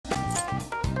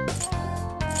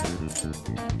This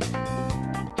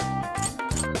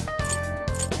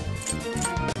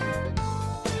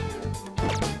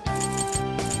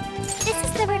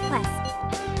is the request.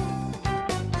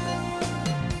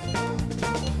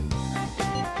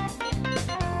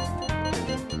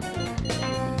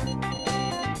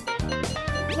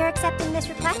 You're accepting this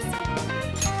request?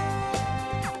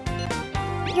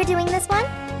 You're doing this one?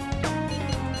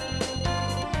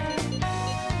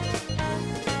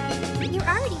 You're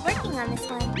already working on this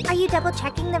one. Are you double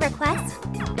checking the request?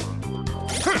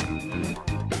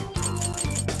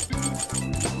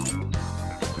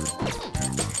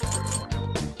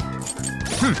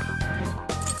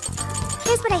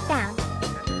 Here's what I found.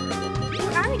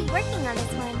 You're already working on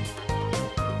this one.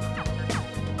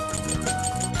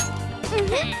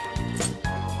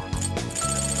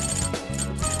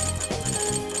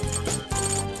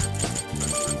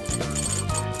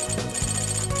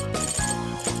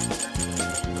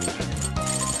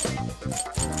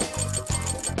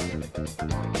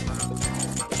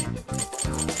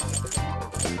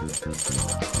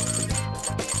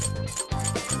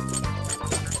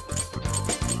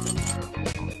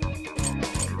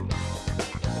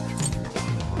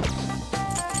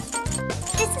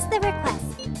 This is the request.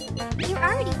 You're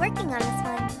already working on this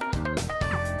one.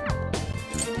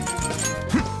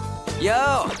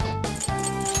 Yo!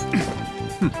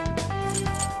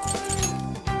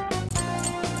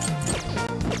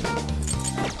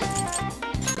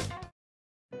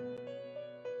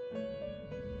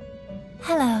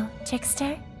 Hello,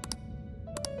 trickster.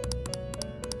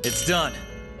 It's done.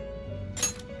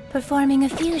 Performing a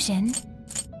fusion?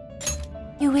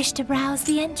 You wish to browse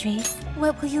the entries?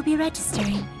 What will you be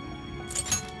registering?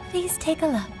 Please take a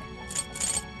look.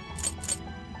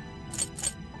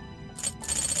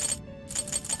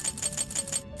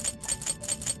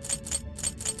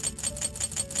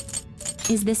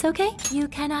 Is this okay? You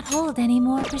cannot hold any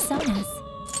more personas.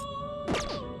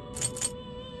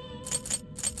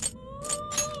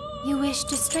 You wish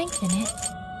to strengthen it?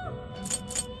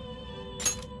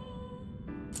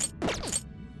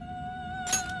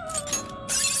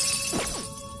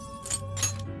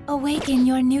 Awaken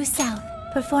your new self.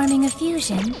 Performing a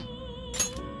fusion?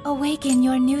 Awaken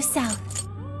your new self.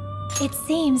 It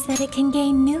seems that it can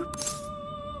gain new...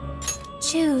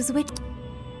 Choose which...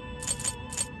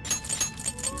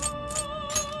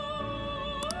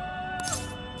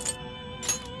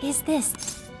 Is this...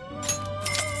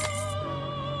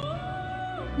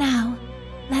 Now,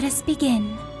 let us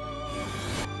begin.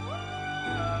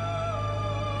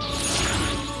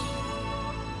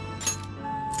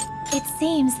 It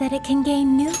seems that it can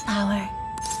gain new power.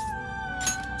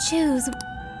 Choose...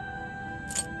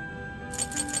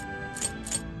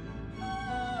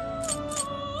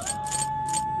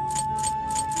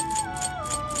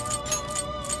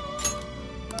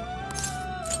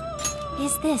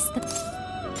 Is this the...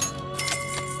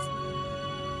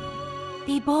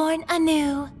 Be born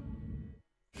anew.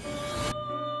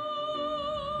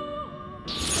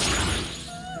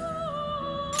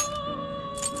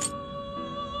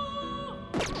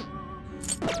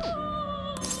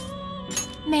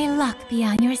 May luck be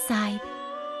on your side.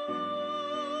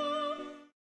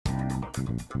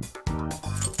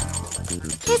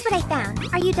 Here's what I found.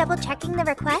 Are you double checking the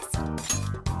request?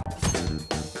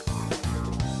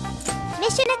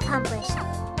 Mission accomplished.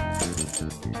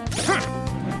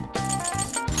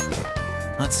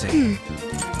 Let's see.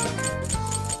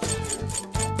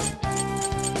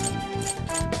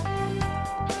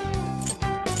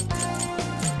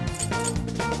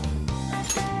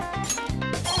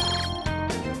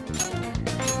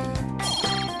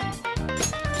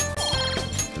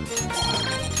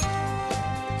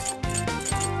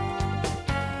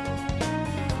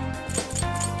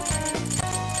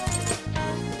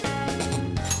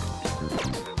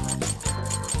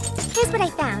 Here's what I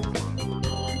found.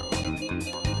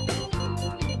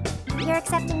 You're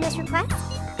accepting this request?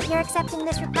 You're accepting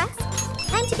this request?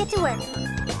 Time to get to work.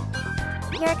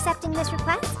 You're accepting this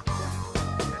request?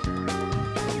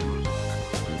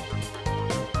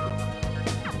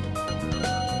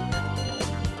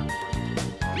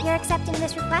 You're accepting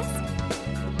this request?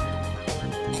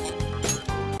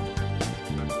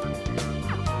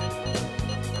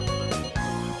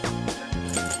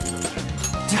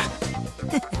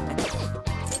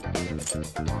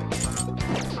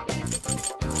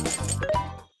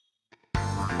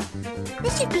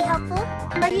 This should be helpful.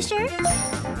 Are you sure?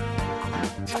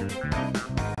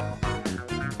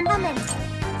 How many?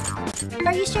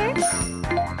 Are you sure?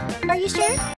 Are you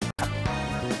sure?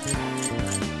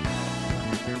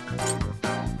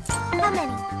 How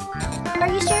many? Are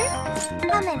you sure?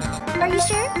 How many? Are you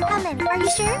sure? How many? Are you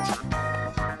sure?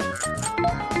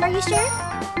 Are you sure?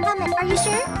 How many? Are you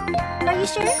sure? Are you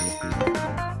sure?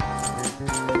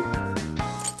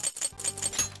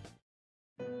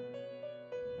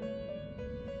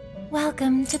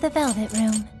 Welcome to the Velvet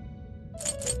Room.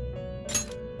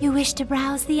 You wish to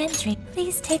browse the entry?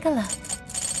 Please take a look.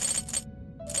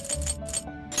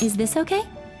 Is this okay?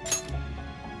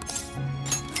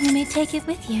 You may take it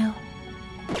with you.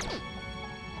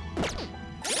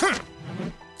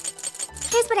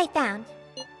 Here's what I found.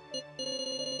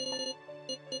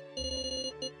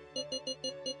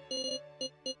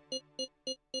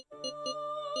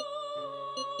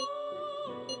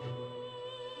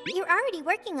 You're already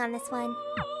working on this one.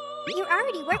 You're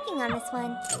already working on this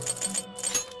one.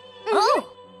 Oh!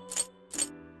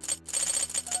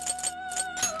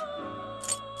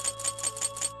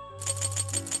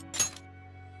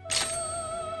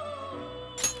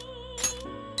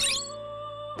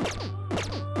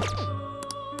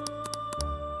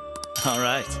 All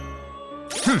right.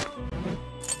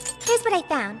 Here's what I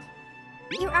found.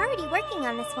 You're already working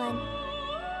on this one.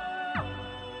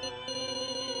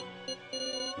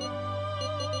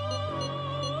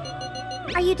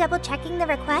 Are you double-checking the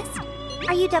request?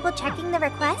 Are you double-checking the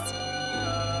request?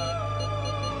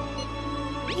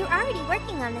 You're already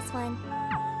working on this one.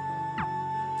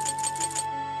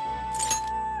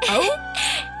 Oh?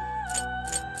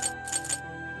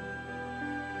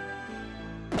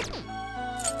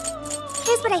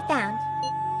 Here's what I found.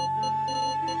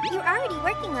 You're already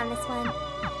working on this one.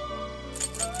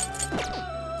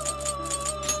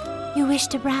 You wish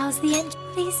to browse the entry?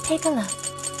 Please take a look.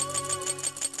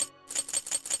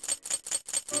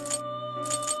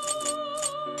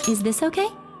 Is this okay?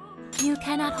 You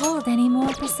cannot hold any more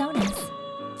personas.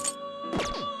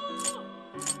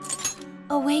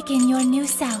 Awaken your new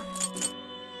self.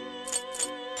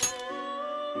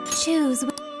 Choose.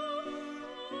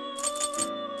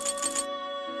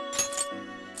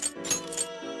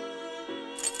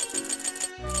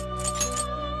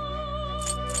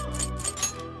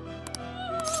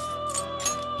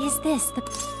 Is this the...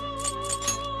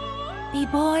 Be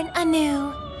born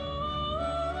anew.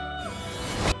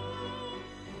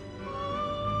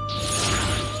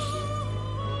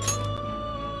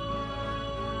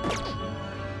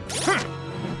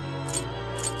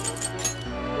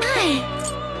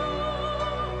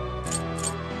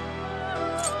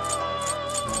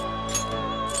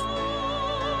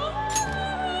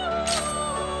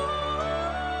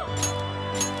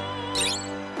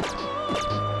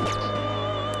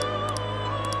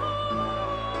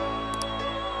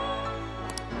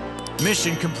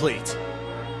 Mission complete.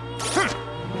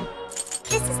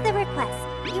 This is the request.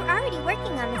 You're already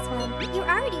working on this one. You're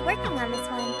already working on this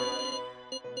one.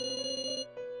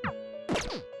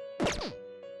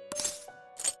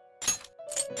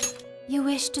 You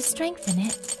wish to strengthen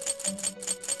it?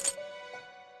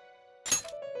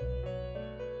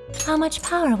 How much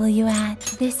power will you add?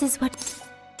 This is what...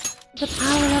 The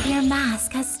power of your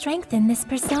mask has strengthened this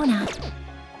persona.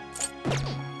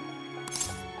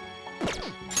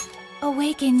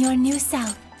 Awaken your new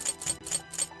self.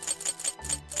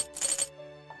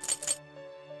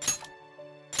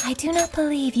 I do not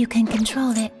believe you can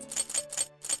control it.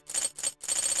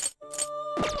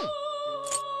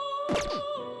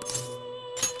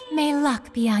 May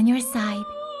luck be on your side.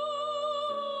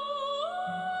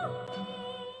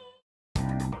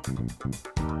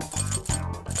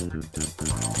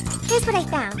 Here's what I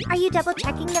found. Are you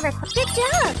double-checking the request? Good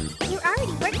job! You're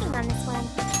already working on this one.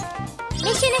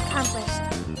 Mission accomplished.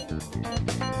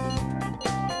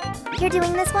 You're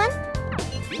doing this one?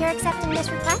 You're accepting this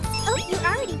request? Oh, you're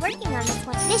already working on this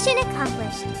one. Mission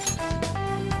accomplished.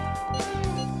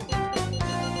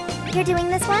 You're doing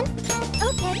this one?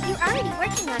 Okay, you're already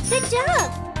working on it. Good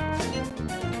job!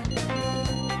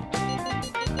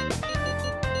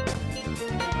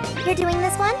 You're doing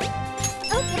this one?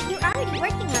 Okay, you're already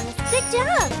working on this. Good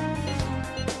job!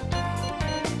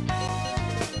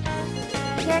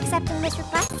 You're accepting this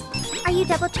request? Are you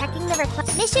double-checking the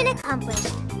request? Mission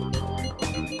accomplished.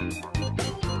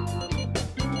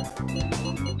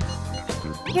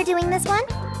 You're doing this one?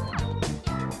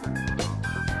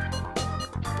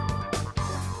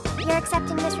 You're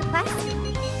accepting this request?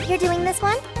 You're doing this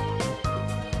one?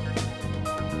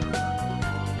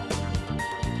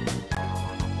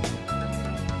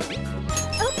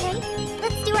 Okay,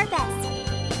 let's do our best.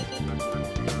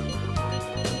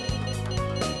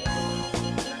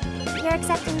 You're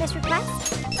accepting this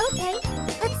request? Okay,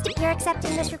 let's do... You're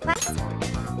accepting this request?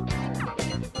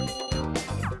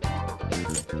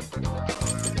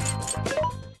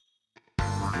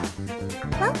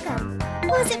 Welcome.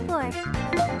 Who is it for?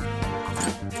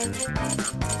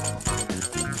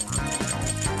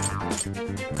 Who's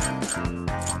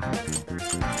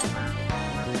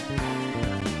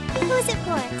it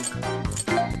for?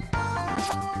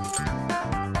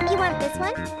 You want this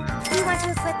one? You want to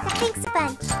flip that? Thanks a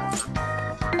bunch.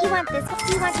 You want this one?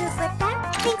 You want to flip that?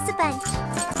 Thanks a bunch.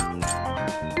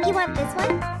 You want this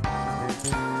one?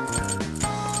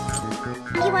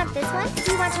 You want this one?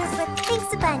 You want to flip?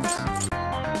 Thanks a bunch.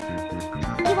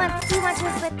 You want to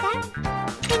flip that?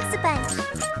 Thanks a bunch.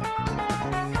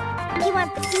 You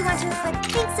want to flip?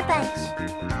 Thanks a bunch.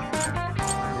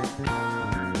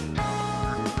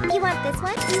 You want this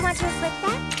one? You want to flip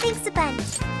that? Thanks a bunch.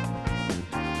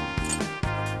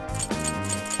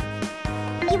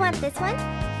 You want this one?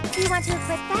 You want to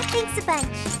flip that? Thanks a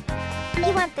bunch.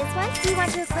 You want this one? You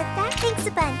want to flip that? Thanks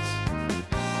a bunch.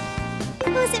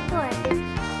 Who's it for?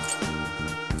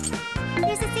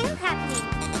 There's a sale happening.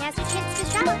 Now's your chance to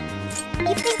shop.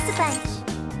 You thanks a bunch.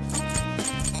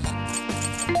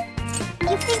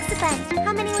 You thanks a bunch.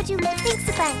 How many would you? You thanks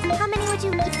a bunch. How many would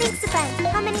you? You thanks a bunch.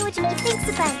 How many would you? You thanks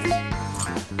a bunch.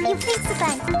 You thanks a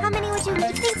bunch. How many would you? You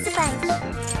thanks a bunch.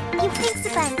 You thanks a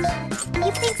bunch.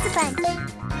 You thanks a bunch.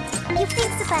 You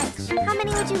thanks a bunch. How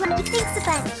many would you? You thanks a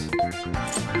bunch.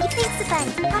 You thanks a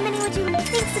bunch. How many would you? You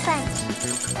thanks a bunch.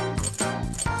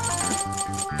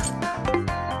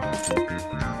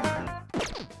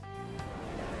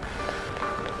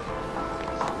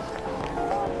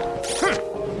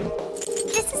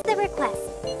 This is the request.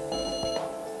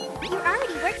 You're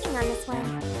already working on this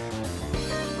one.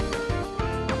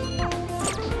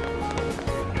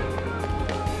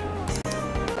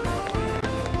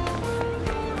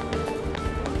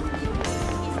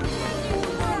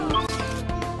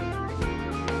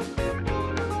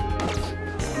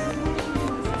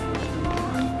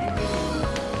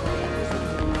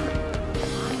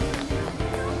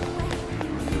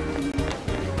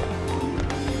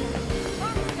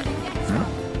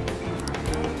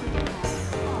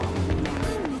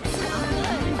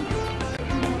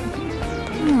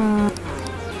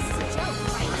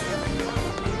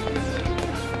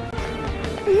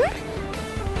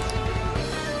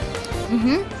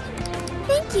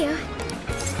 Thank you.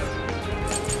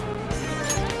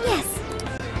 Yes.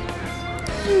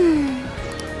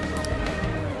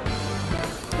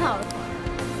 Oh.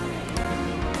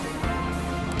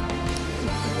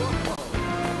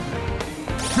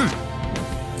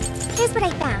 Here's what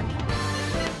I found.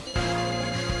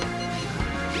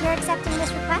 You're accepting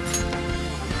this request?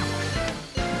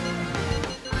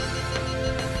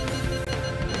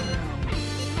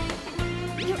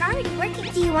 You're already working.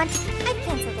 Do you want to? I've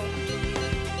canceled it.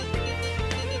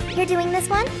 You're doing this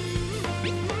one?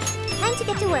 Time to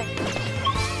get to work.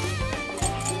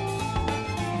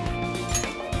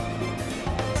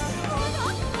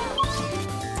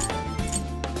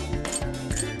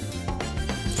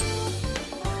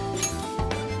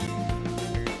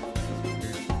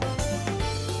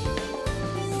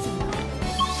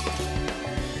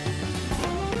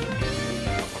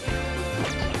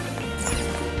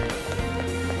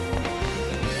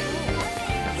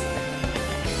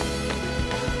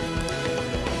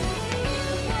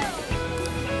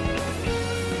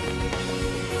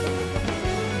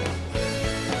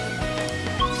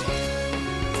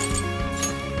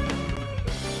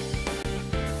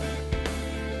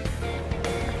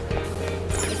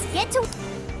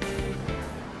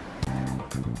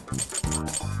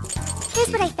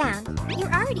 Here's what I found.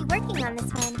 You're already working on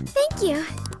this one. Thank you.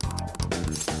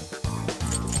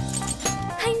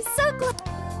 I'm so glad.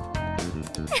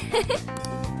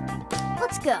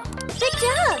 Let's go. Good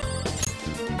job.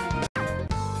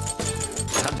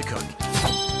 Time to cook.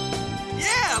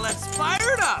 Yeah, let's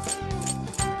fire it up.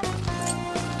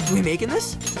 We making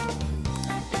this?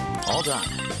 All done.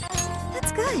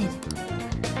 That's good.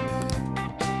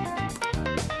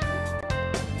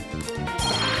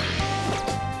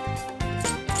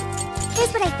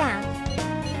 Here's what I found.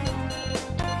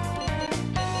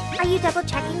 Are you double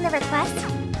checking the request?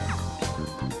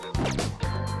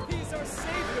 He's our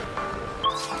savior.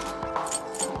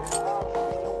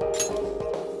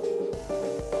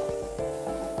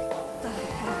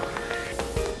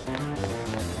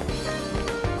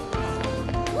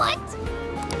 What?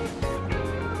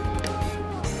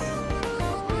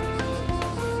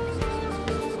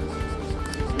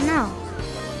 No.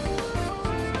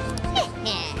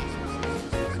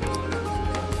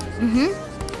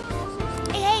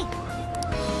 Hey.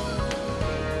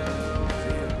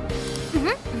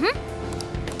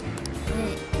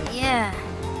 Yeah.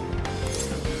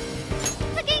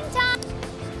 Cooking time.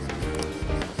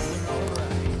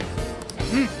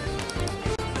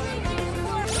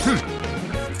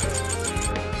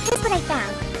 Here's what I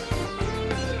found.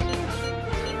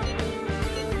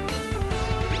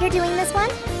 You're doing this one?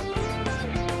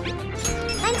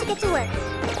 Time to get to work.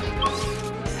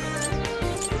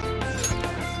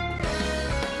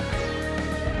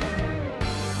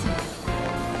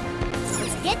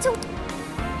 Let's get to...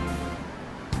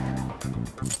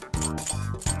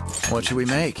 What should we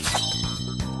make?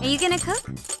 Are you gonna cook?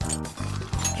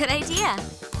 Good idea.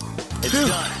 It's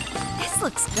done. This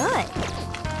looks good.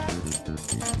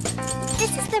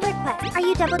 This is the request. Are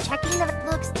you double checking the...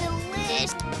 Looks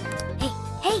delish. Hey,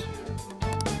 hey!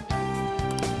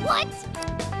 What?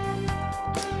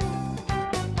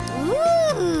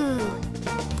 Ooh!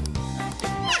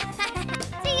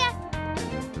 See ya!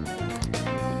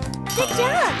 Good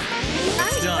job! You're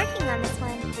already done. working on this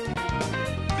one.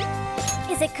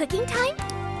 Is it cooking time?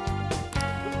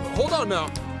 Hold on now.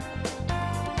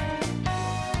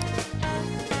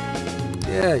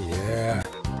 Yeah.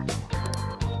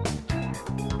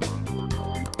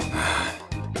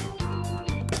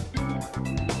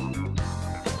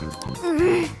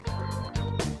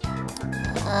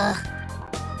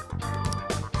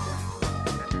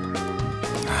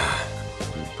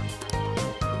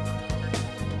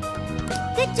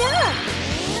 Good job!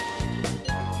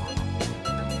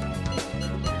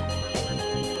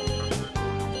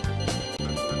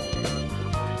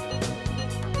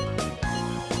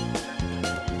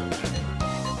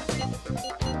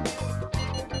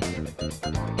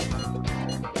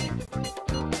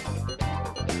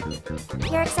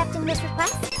 You're accepting this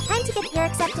request? Time to get... You're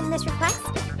accepting this request?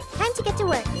 Time to get to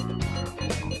work.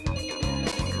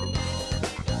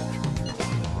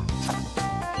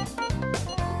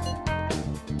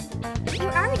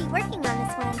 You're already working on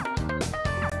this one.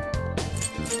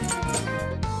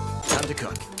 Time to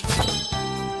cook.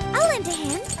 I'll lend a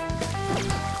hand.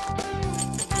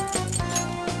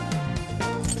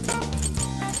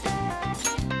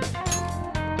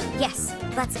 Yes,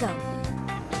 let's go.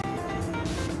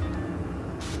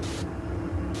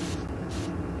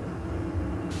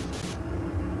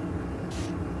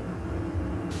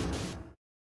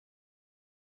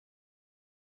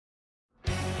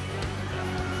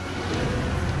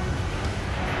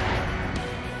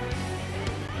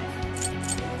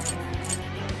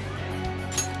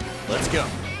 Let's go.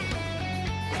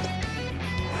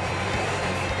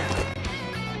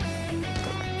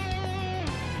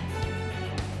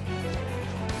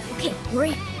 Okay, we're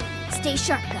in. Stay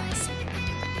sharp, guys.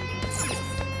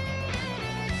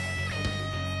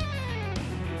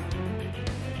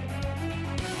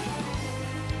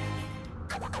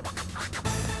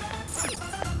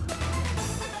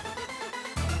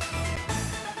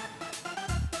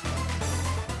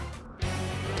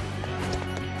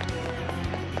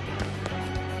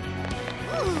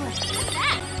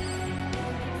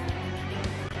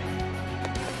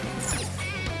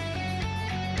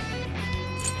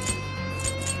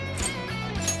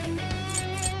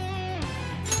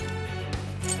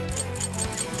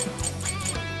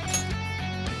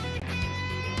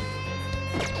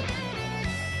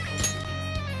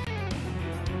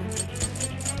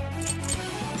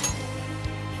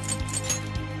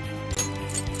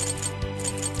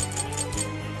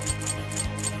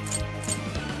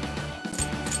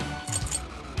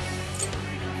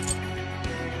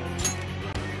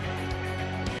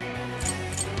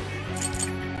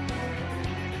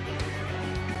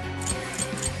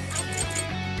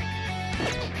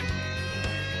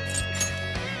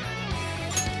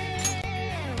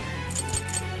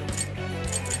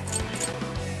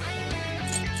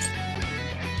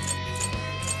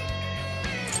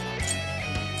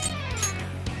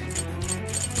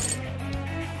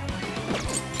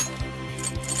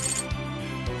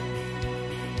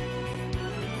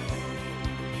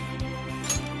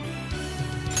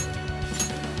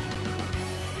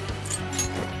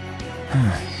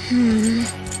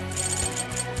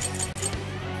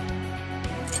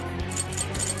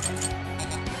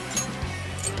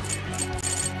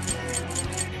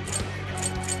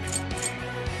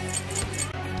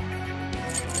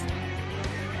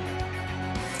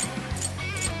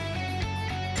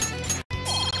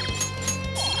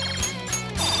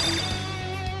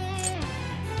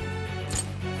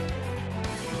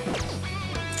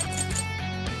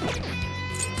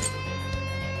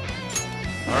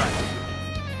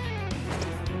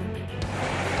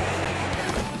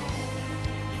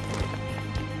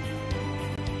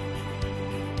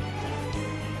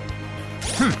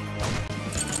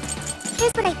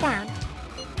 Here's what I found.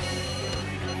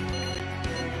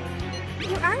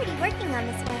 You're already working on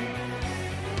this one.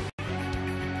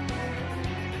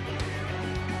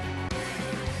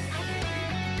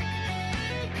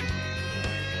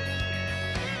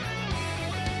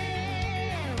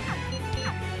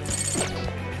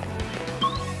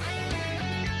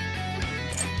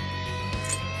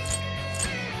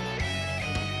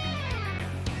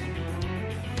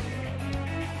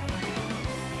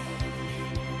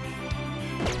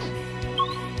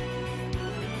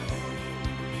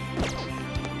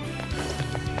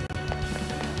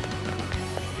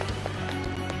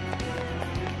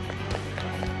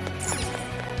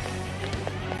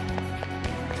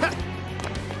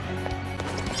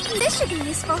 This should be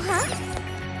useful, huh?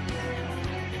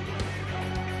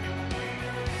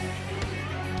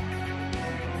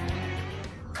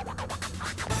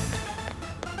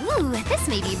 Ooh, this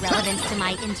may be relevant to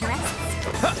my interests.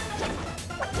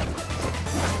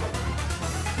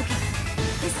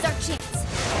 This is our chance.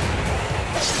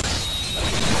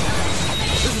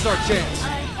 This is our chance.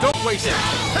 Don't waste it.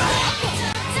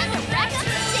 Time to rack up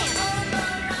the damage.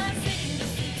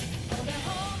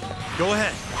 Go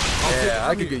ahead. Yeah,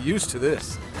 I could get used to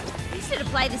this. We should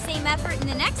apply the same effort in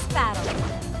the next battle.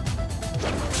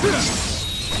 This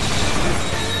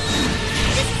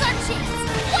is our chance.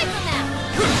 Wipe them out.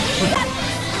 You got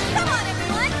this. Come on,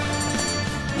 everyone.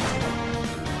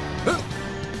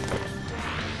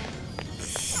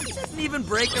 Doesn't even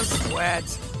break a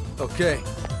sweat. Okay,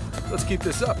 let's keep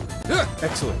this up.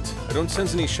 Excellent. I don't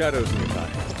sense any shadows nearby.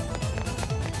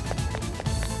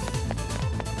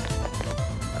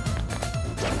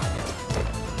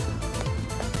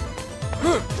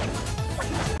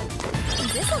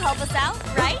 This'll help us out,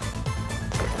 right?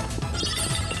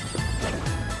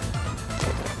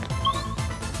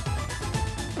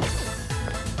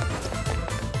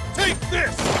 Take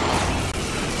this!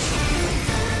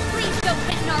 Please don't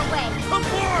get in our way. Come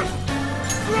forth!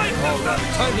 Right All right,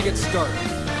 time to get started.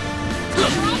 You're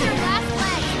on your last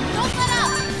leg. Don't let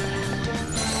up.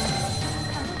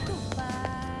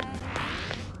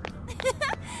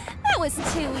 That was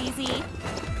too easy.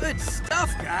 Good stuff,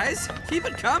 guys. Keep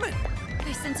it coming.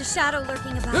 I sense a shadow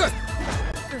lurking about.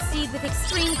 Proceed with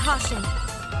extreme caution.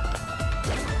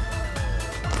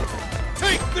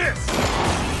 Take this!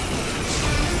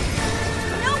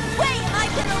 No way am I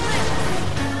gonna live!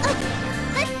 Let's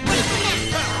take the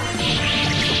next!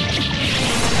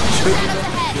 Shadows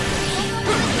ahead!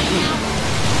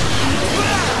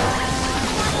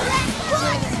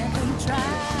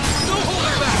 Don't hold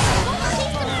it back!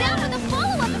 Chase them down with a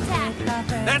follow-up attack!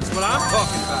 That's what I'm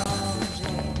talking about.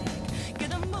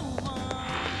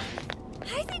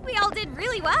 I think we all did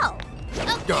really well.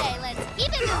 Okay, let's keep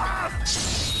it moving.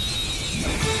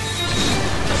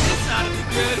 This ought to be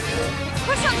good.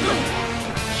 Push on through.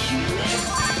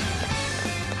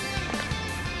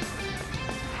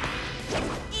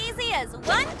 Easy as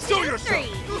 1, 2,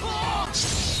 3.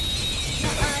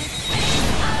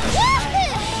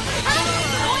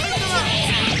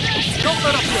 Don't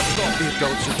let up your thought, the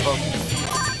adults are talking.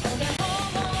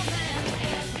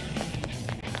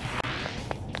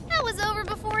 That was over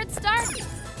before it started.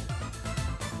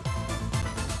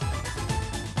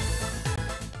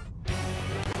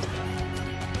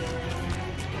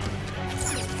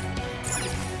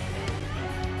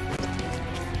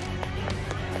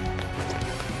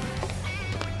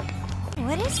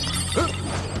 What is that?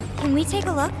 Can we take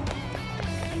a look?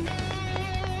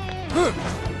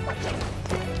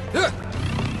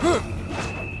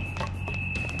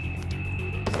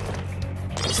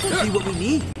 This might be what we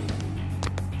need.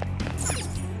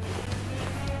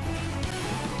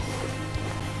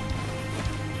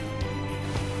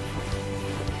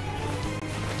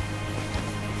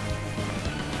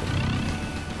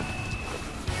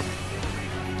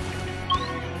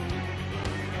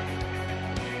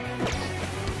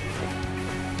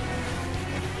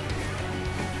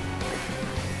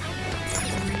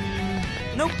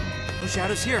 Nope. No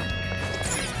shadows here.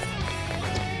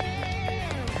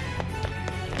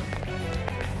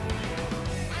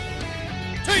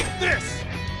 Take this!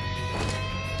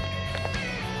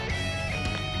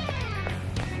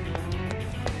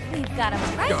 We've got him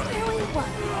right where we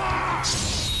want.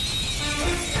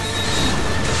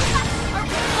 Are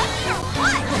we lucky or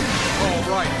what? All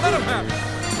right, let him have it.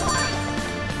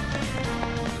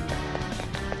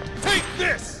 Take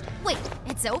this! Wait,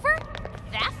 it's over?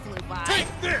 That flew by. Take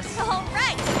this! All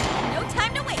right, no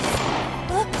time to waste.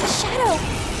 Look, the shadow.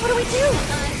 What do we do?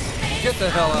 Get the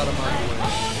hell out of my way.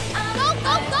 Go,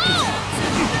 go, go!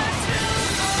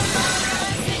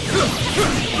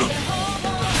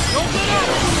 Don't let up!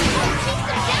 Chase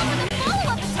them down with a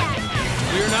follow-up attack.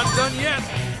 We're not done yet.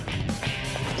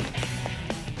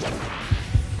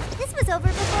 This was over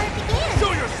before it began.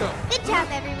 Show yourself! Good job,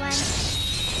 everyone.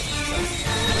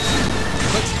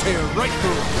 Let's tear right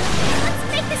through it. Let's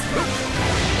make this work.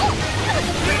 Oh, that was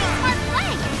a pretty smart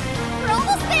play. We're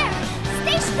almost there.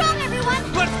 Stay strong, everyone.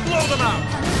 Let's blow them out!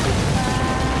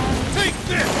 Take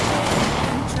this!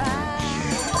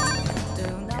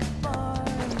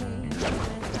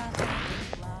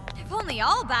 If only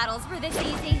all battles were this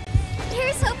easy.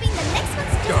 Here's hoping the next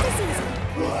one's just as easy.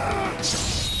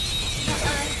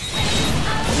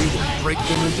 We will break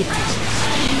them into pieces.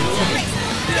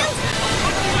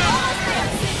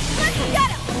 Let's get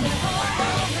him!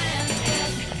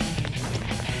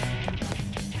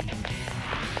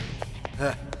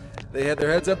 They had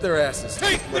their heads up their asses.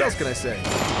 What else can I say?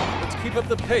 Let's keep up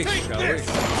the pace, shall we? Let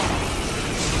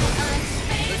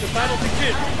the battle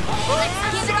begin! Let's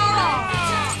give it our all!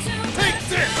 Take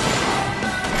this!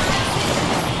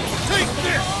 Take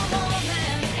this!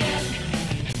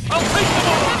 I'll take them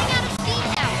all! Running out of steam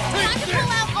now! Time to pull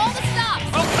out all the stops!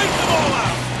 I'll take them all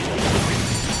out!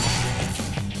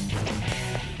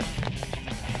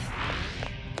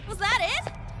 Was that it?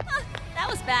 Huh, that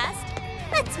was fast.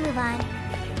 Let's move on.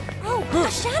 Oh, a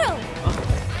shadow!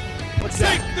 What's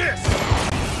Take that? this!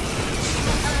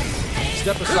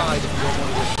 Step aside if you don't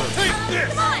want to get hurt. Take this!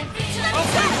 Come on! I'll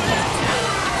take them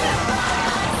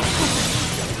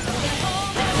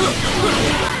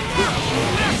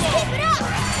Keep it up!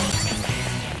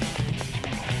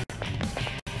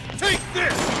 Take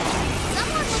this!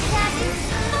 Someone look happy.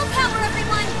 Full power,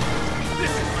 everyone!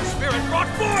 This is my spirit brought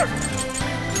forth!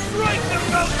 Strike the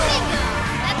Blanca! Bingo!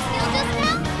 That skill just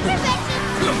now?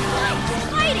 Perfection!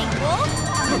 Fighting, Wolf!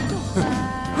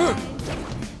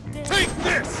 Take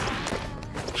this!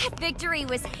 That victory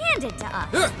was handed to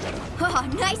us. Oh,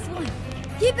 nice one.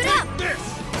 Keep it up. This!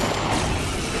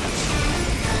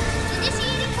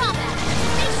 Initiating combat.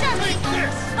 Stay sharp, Take people.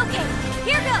 this! Okay,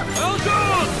 here goes. Well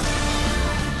done!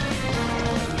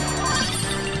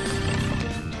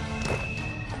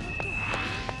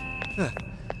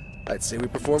 I'd say we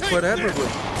performed quite admirably.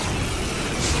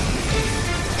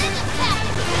 And attack.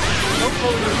 Don't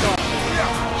pull your dog.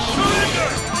 Surrender!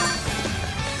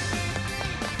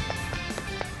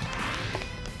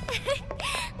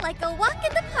 Like a walk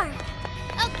in the park.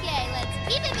 Okay, let's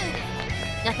keep it moving.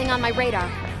 Nothing on my radar.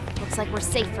 Looks like we're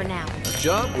safe for now. A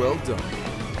job well done.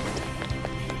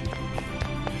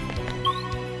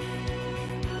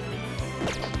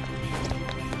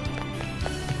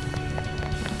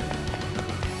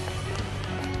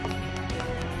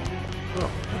 Oh,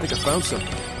 I think I found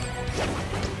something.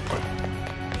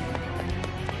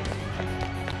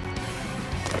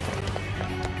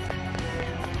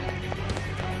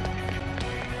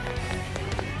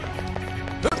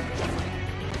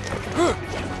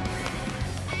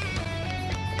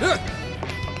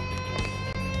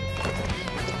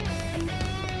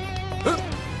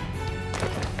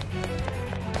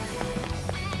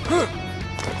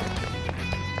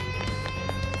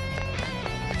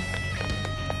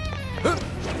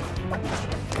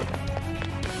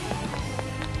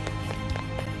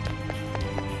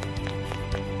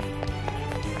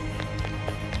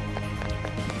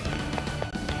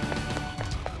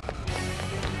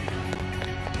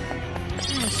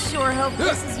 I sure hope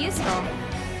this is useful.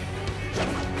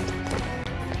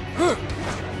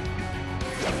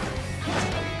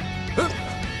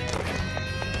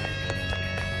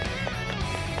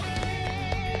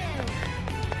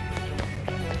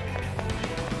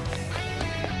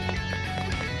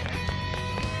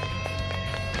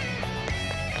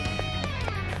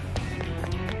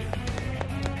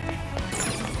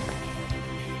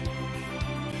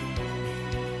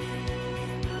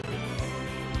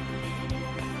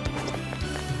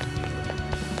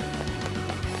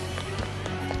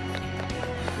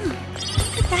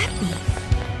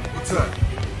 What's that?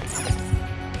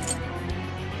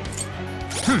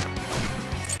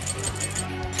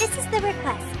 This is the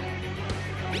request.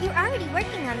 You're already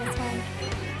working on this one.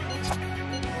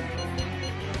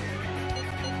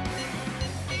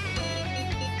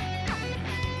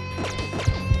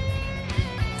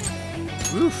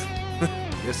 Oof.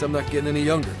 Guess I'm not getting any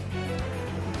younger.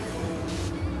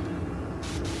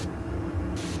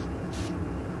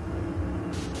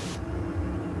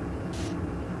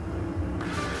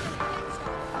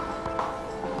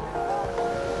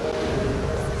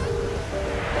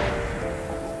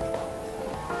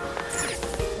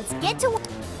 Let's get to work.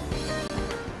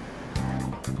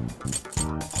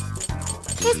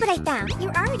 Here's what I found.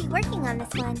 You're already working on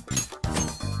this one.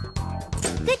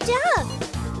 Good job!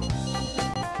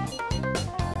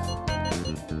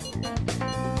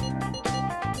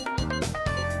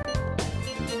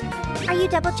 Are you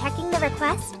double checking the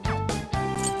request?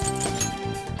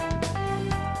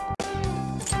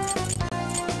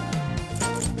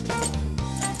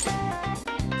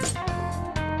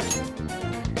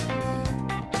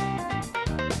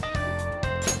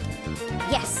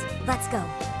 Yes, let's go.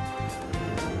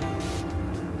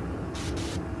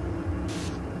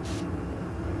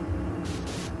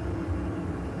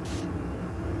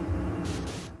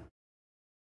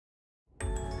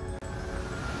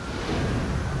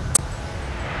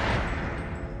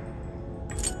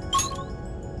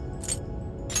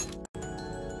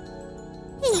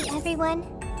 Hey, everyone.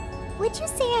 Would you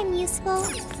say I'm useful?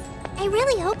 I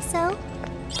really hope so.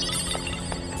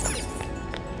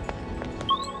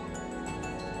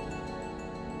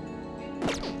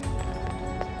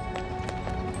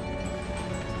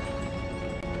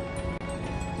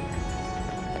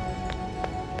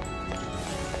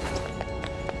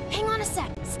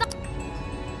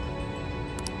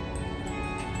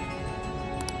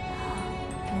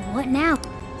 What now?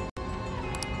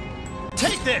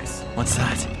 Take this! What's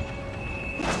that?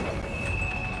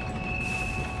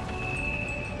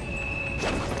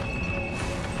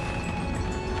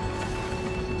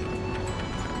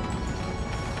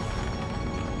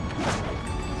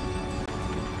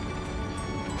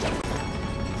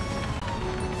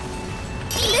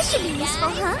 This should be useful,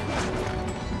 huh?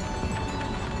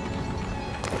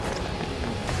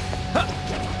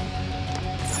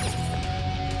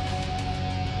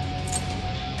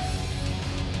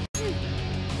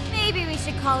 Maybe we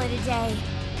should call it a day.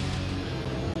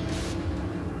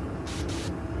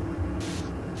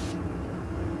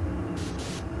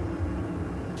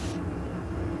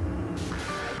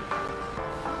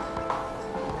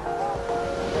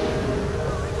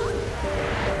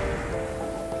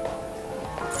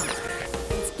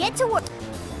 Let's get to work.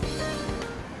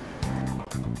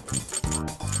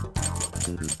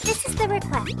 This is the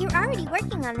request. You're already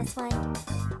working on this one.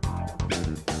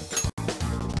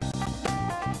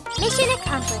 Mission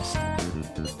accomplished.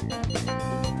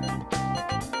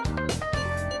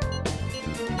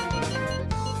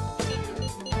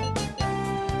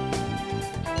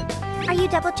 Are you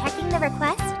double checking the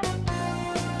request?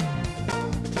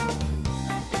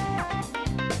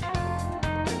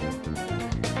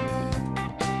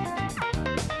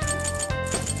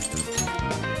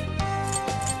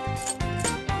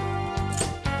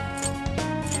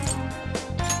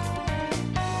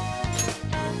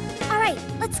 All right,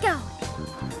 let's go.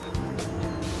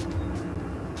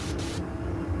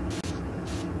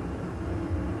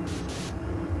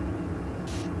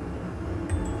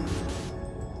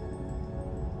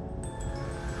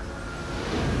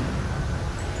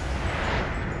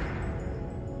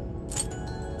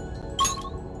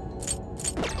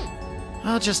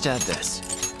 I'll just add this.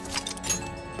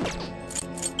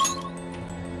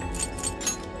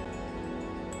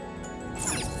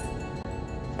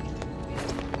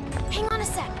 Hang on a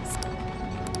sec.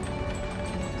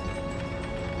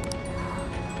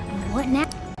 What now?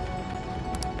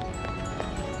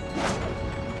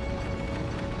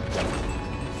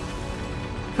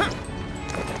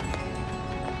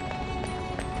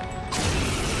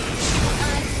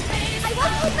 I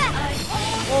won't hold back.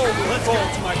 Oh, let's fall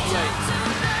to my plate.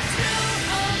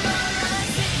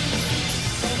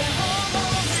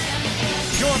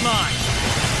 You're mine!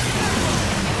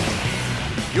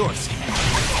 Yours.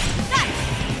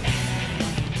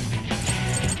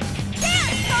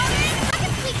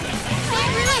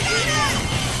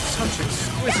 Such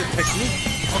exquisite technique.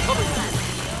 I'll cover you.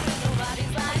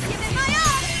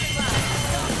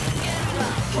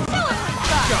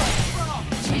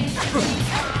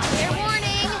 Fair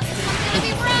warning, it's gonna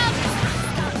be rough.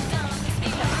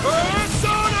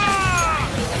 Persona!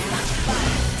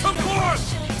 Of course!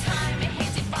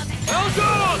 Now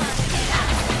go!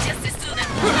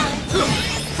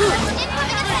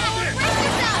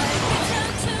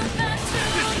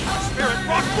 Spirit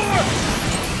rock forth!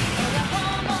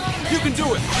 You can do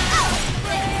it!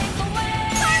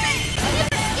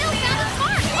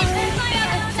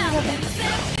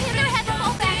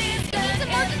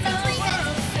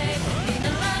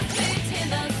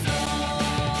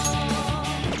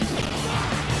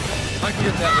 I can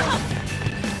get that one.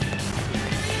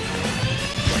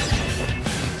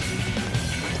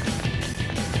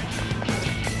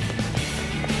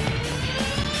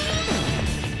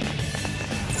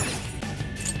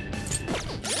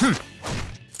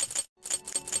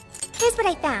 Here's what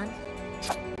I found.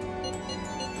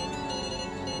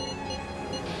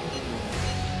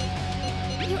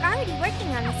 You're already working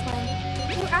on this one.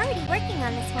 You're already working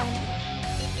on this one.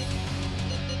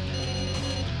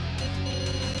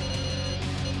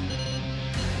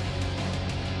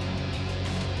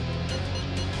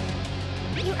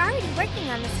 You're already working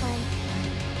on this one.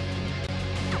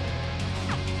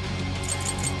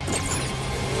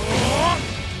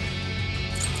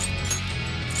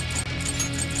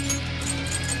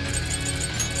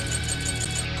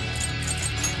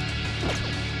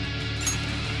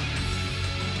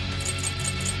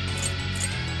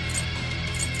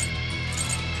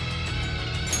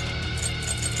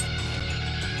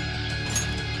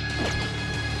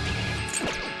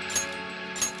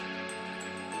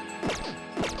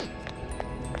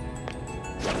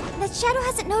 The shadow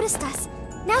hasn't noticed us.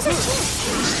 Now's our chance.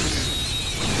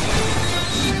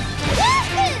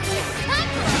 Woohoo! Time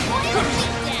for a royal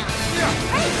takedown.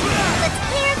 Right, let's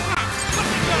clear a path.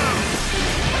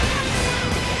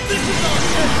 This is our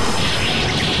chance!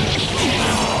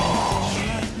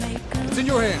 It's in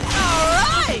your hands.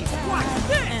 Alright! Watch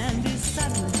this!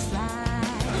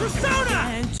 Persona!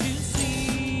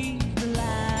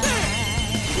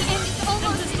 It's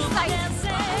almost in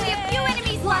sight.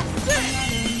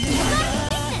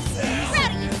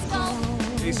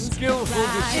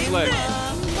 Just play.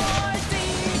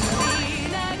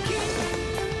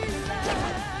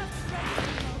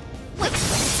 Wait,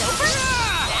 it's over?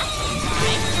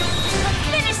 Let's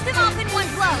finish them off in one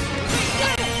blow.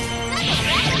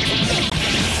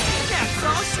 That's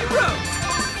all she wrote.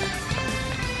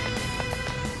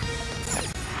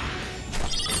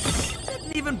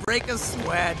 Didn't even break a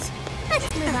sweat.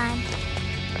 Let's move on.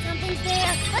 Something's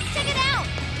there. Let's check it out.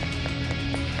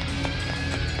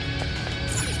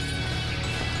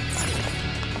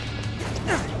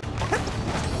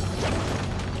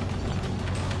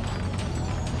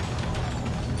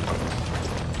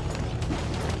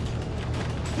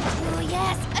 Oh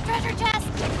yes, a treasure chest.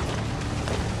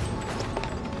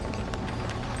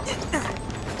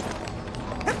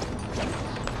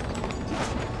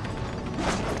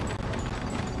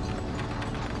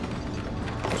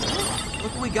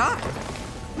 Look what we got.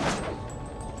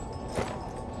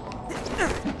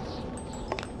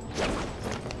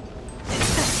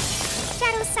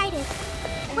 Shadow sighted.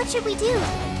 What should we do?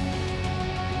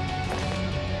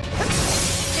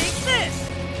 Take this!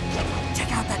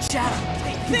 Check out that shadow.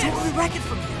 Take this! Totally wreck it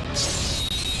from here.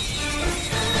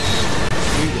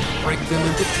 We will break them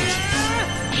into pieces.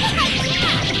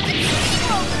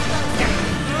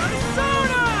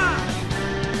 Persona!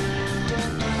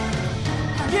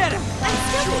 Get him! I'm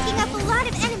still picking up a lot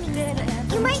of enemies.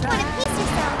 You might want to pace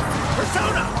yourself.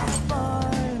 Persona!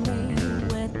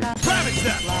 Ravage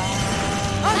them!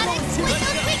 Gotta exploit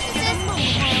those weaknesses.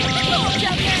 Cool,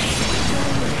 Joker.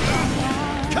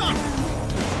 Come!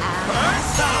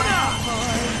 Persona!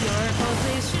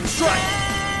 Strike!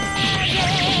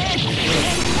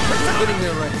 Getting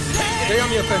there right. Stay on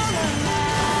the offensive.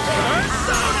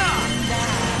 Persona!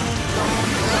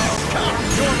 Come!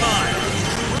 You're mine!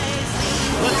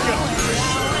 Let's go!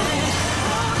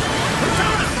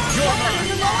 Persona! You're mine!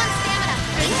 You're low on stamina.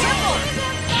 Be careful.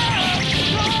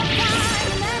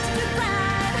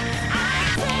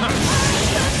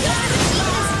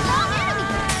 Even a strong enemy,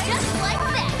 just like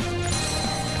that.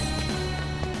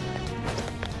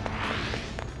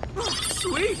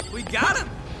 Sweet! We got him!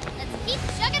 Let's keep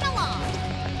chugging along.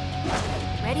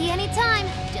 Ready anytime.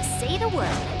 Just say the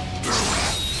word.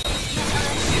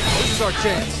 This is our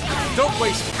chance. Don't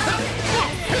waste it.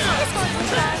 Yes, this one's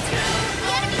for us.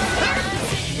 The enemy's scared of us.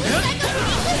 We'll psycho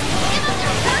weaknesses. Give them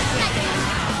their first mechanism.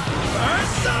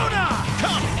 Persona!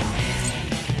 Come!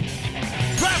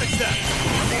 Ravage them!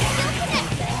 Still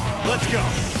connected. Let's go!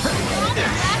 You're on the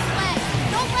last leg.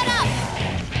 Don't let up.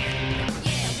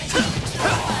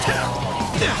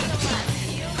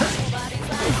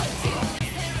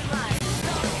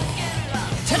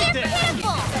 Take They're this!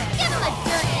 pitiful. Give them a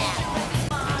dirt nap.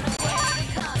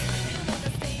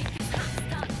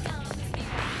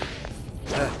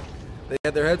 They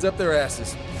had their heads up their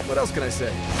asses. What else can I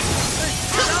say?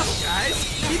 Good enough, guys!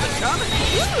 Keep it coming!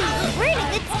 Ooh, we're in a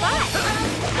good spot.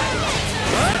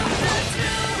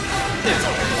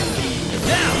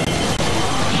 Now!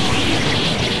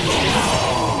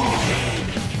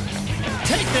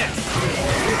 Take this!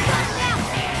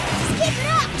 Just keep it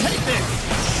up. Take this!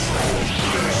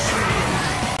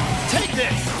 Take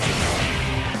this!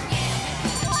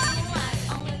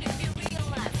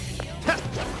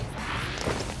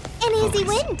 An easy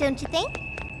win, don't you think?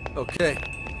 Okay,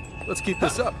 let's keep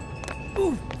this up.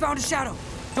 Ooh, found a shadow!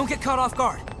 Don't get caught off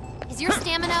guard! Is your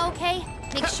stamina okay?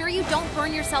 Make sure you don't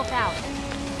burn yourself out.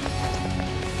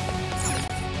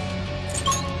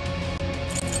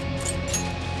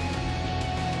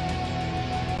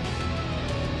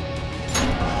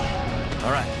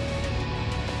 All right.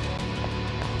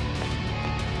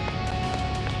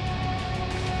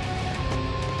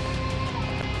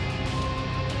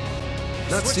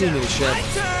 Not seeing any shadows. My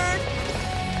turn!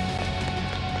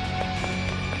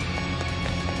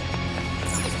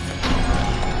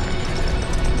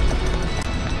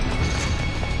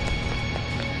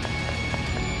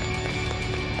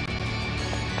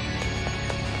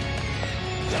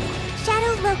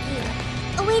 Shadow located.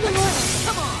 Awaiting orders.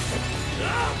 Come on!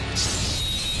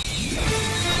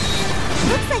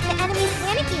 Looks like the enemy's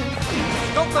panicking.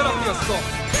 Don't let up the assault.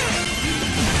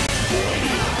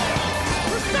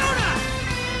 Persona!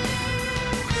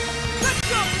 Let's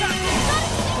go, Captain!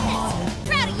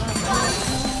 Proud of you, Bob.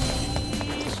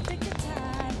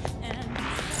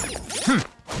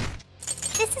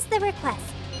 This is the request.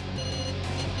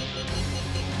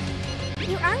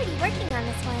 You're already working on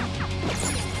this one.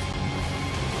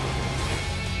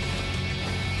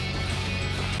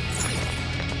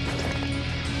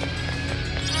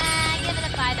 Give it a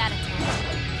 5 out of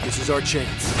 10. This is our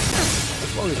chance.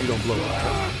 As long as you don't blow up.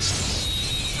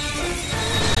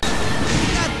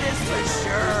 Got this for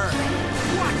sure!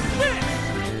 Watch this!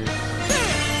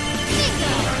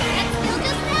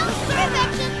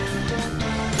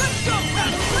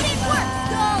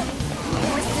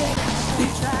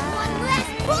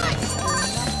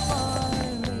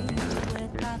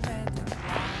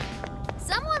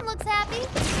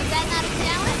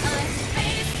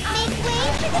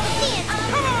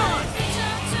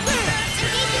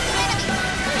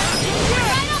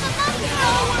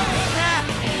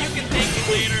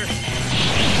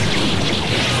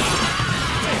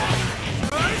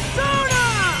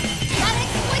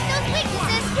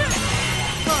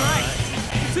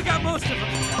 took out most of them.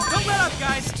 Don't let up,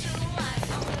 guys.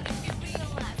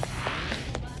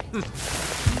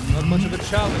 Not much of a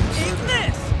challenge. Take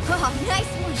this. Oh, nice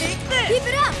one. Take this. Keep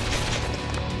it up.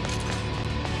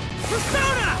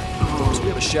 Persona. Folks, we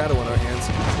have a shadow on our hands.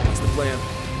 What's the plan?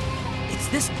 It's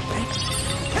this way, right?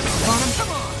 Come on,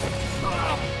 come on.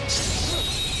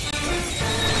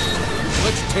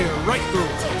 Let's tear right through it.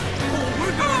 Oh,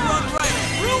 we're gonna run right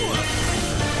through them.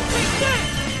 Take this.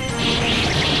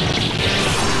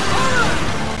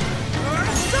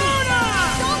 Persona.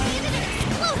 Don't give it an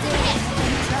explosive hit.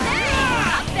 Hey,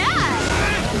 not bad.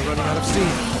 We're running out of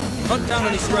steam. Hunt down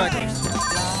any stragglers.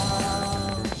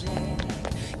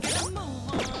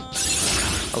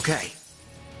 Okay.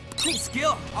 Cool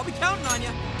skill. I'll be counting on you.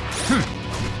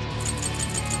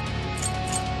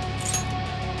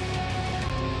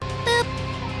 Boop.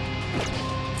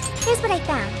 Here's what I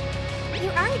found.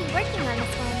 You're already working on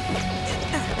this one.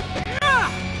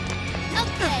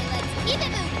 Okay, let's keep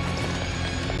it moving.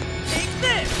 Take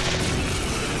this.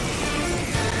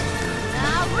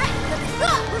 All right, let's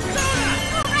go. Persona.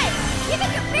 All right, give it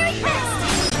your very best.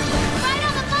 Right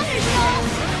on the button, Joel.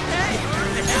 Hey,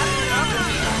 they have it covered.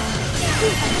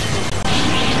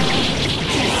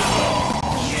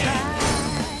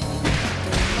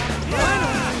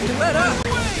 Finally, you let up.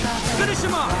 Finish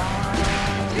him off.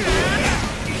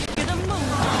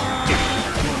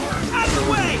 Out of the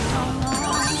way.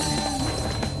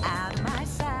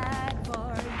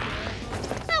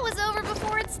 That was over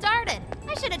before it started.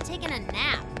 I should have taken a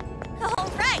nap.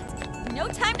 All right, no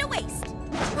time to waste.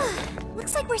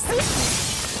 Looks like we're safe.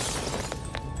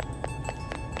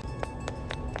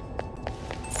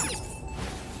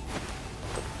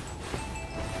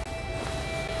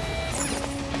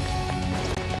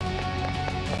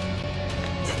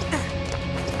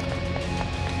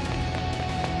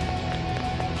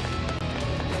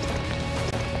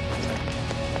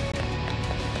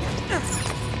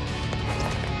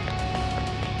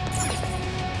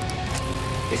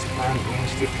 This plan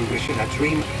brings to fruition a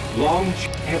dream long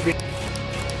every.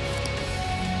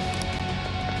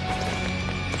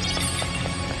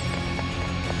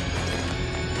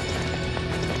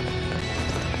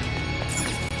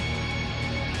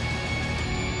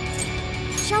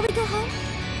 Shall we go home?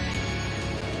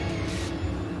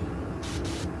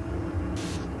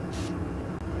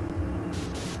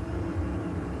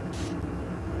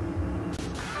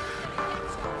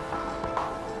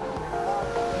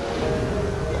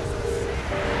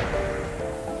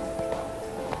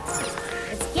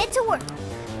 Let's get to work.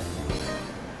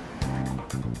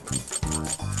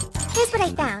 Here's what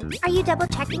I found. Are you double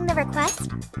checking the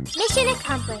request? Mission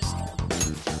accomplished.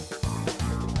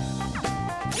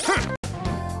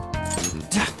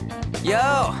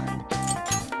 Yo.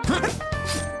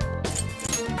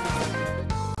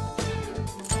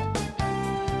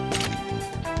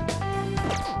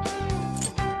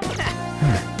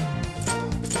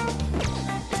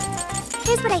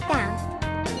 Here's what I found.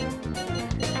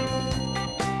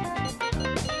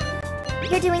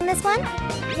 You're doing this one?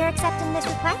 You're accepting this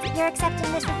request? You're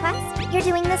accepting this request? You're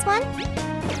doing this one?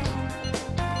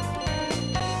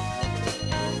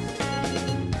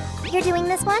 You're doing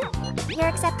this one? You're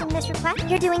accepting this request?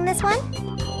 You're doing this one?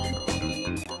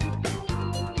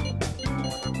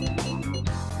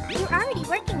 You're already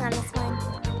working on this one.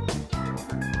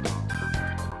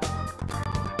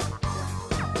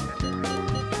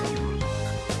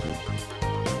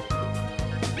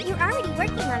 You're already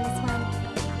working on this one.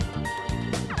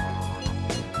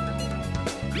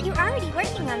 You're already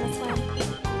working on this one.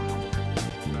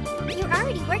 You're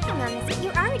already working on this.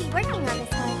 You're already working on this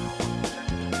one.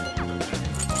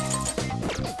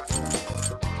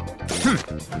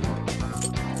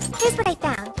 Here's what I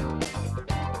found.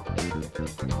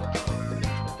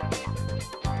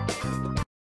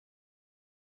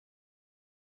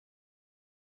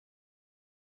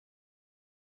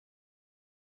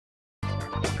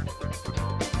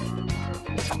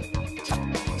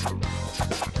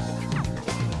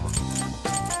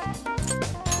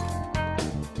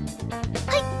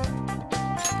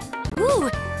 Ooh.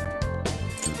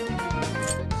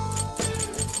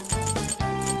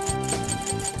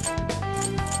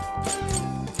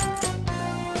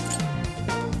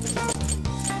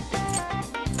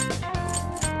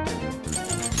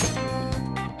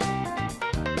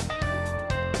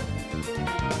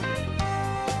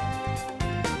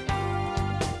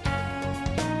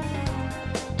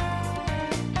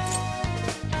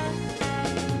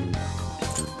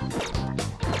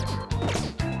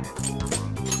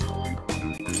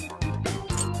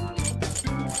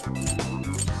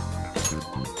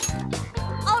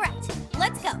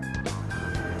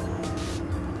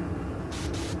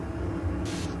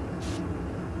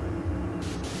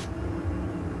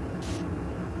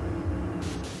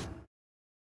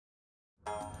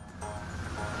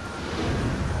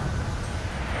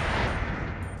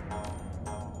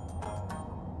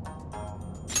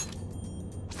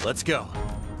 Let's go.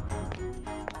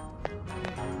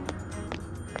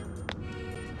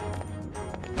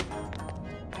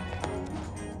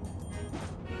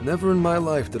 Never in my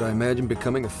life did I imagine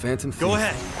becoming a phantom thief. Go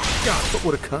ahead. Got it. What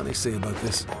would Akane say about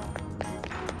this?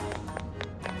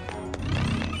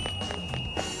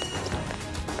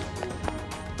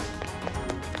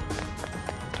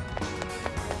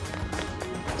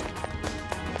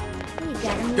 You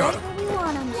got him Got right where we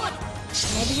want him.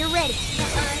 Whenever you're ready.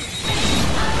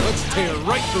 Let's tear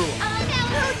right through him.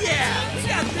 Hell yeah! We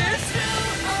got this!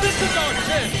 This is our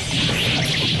chance!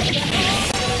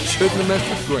 Shouldn't have messed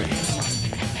with Graves.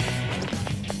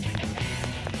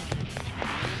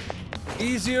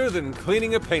 Easier than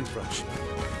cleaning a paintbrush.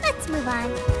 Let's move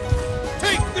on.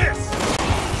 Take this!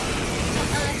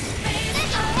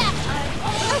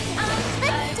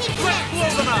 Let's blow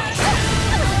them out!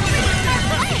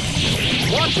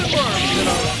 Watch it burn, then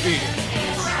I'll feed it.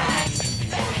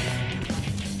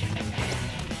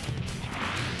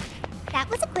 That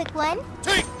was a quick one.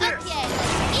 Take this!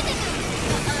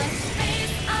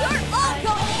 You're all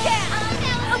going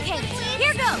down! Okay,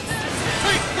 here goes!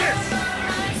 Take this!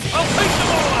 I'll take them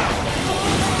all out!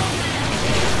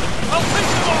 I'll take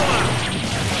them all out!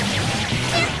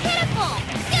 They're pitiful!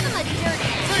 Give them a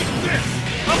dirty! Take this!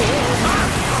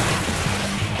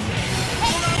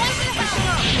 Hey, one to the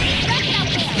house! Back out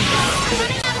there! I'm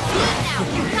running out of food now!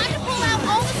 Time to pull out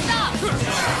all the stuff!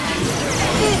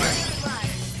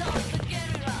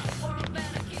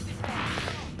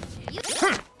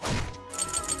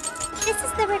 This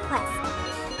is the request.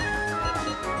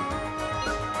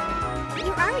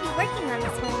 You're already working on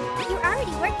this one.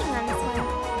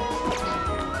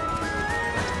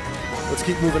 Let's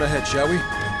keep moving ahead, shall we?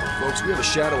 Folks, we have a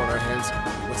shadow on our hands.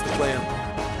 What's the plan?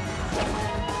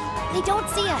 They don't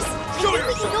see us. I think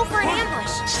we can go for an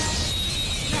ambush.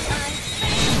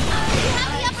 You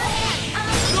have the upper hand!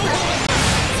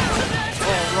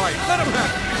 All right, let him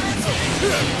have it!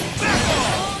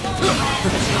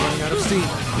 Running out of steam.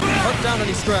 Cut down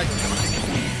any stragglers.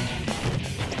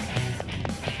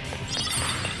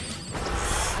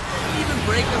 Even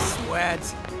break a sweat.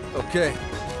 Okay,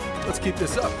 let's keep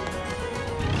this up.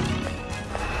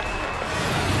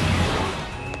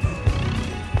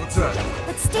 What's that?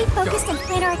 Let's stay focused and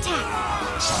plan our attack.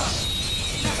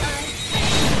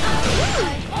 Ooh,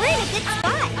 we're in a good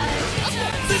spot.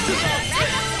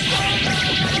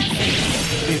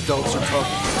 The adults are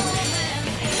talking.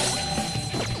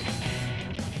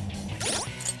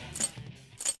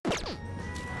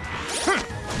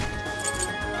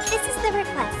 This is the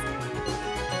request.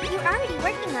 You're already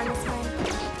working on this one.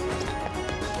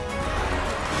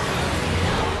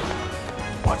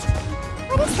 Watch it.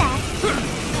 What is that?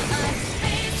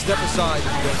 Step aside if you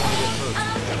don't want to get hurt.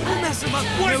 We'll mess them up.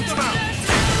 Wipe them out!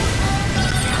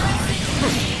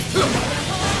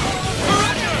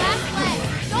 Last leg!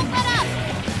 Don't let up!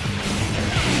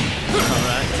 All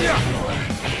right.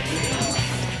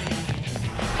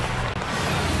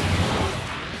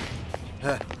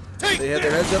 They had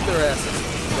their heads up their asses.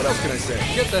 What else can I say?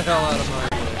 Get the hell out of my way.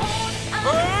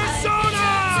 Persona!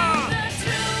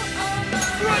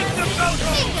 Break the belt!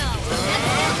 Bingo!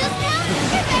 That's just now?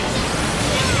 Get back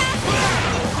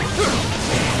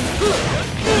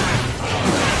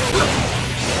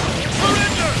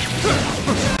Surrender!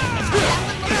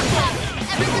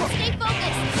 Everyone stay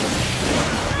focused!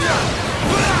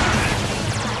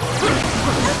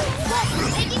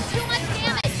 We're taking too much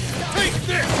damage! Take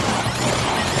this!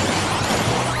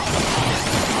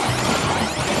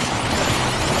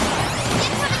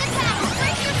 Incoming attack!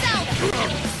 Brace yourself!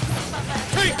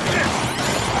 Take this!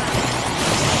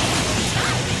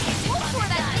 Look for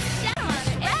that big down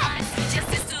red!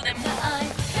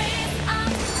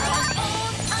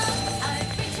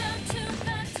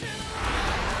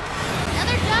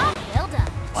 Another job? Well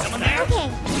done. Someone there? Okay,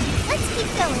 let's keep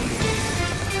going.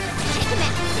 Take him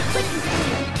out. Quick and clean.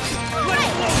 All Let's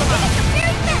right, blow them out! the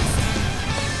very best!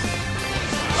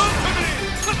 Come to me!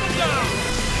 Put them down!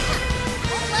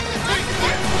 Won't let them run to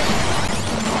that.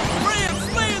 Ram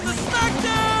slaying the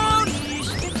smackdown!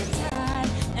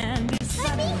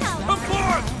 Let me help. Come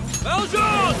forth!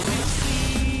 Valjean!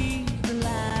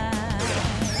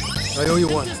 I owe you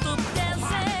one.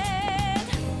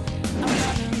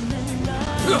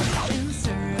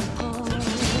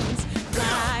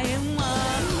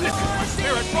 This is my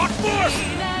spirit brought forth!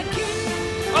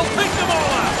 I'll take them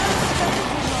all out!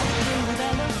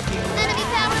 Enemy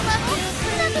power level?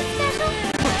 Nothing special?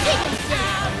 Take him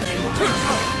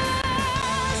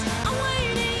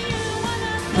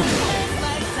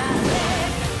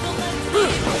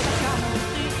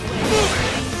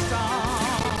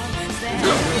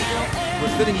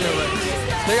We're sitting there ready.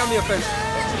 Stay on the offensive.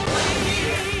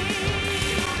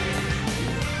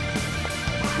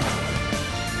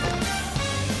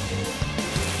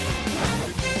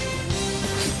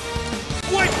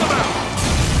 Wipe them out!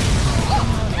 Oh,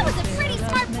 that was a pretty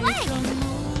smart play!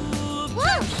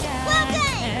 Woo! Well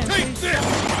done! Take this!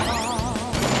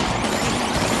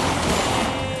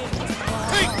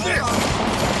 Take this!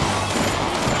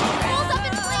 Rolls up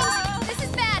in flames! This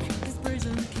is bad!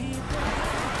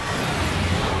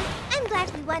 I'm glad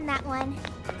we won that one.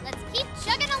 Let's keep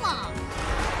chugging along.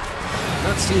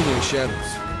 Not seeing any shadows.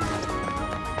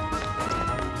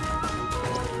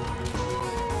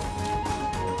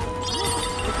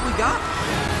 What do we got?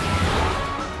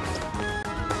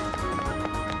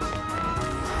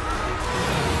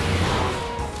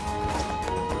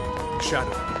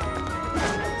 Shadow.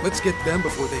 Let's get them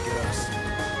before they get us.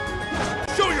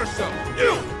 Show yourself!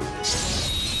 You!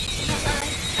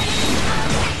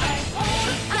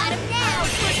 Got him now!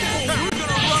 You're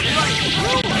gonna run right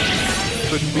through us!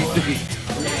 Couldn't beat the heat.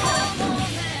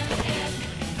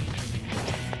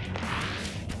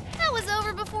 That was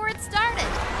over before it started.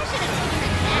 I should have taken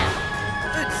a nap.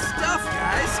 Good stuff,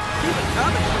 guys. Keep it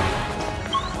coming.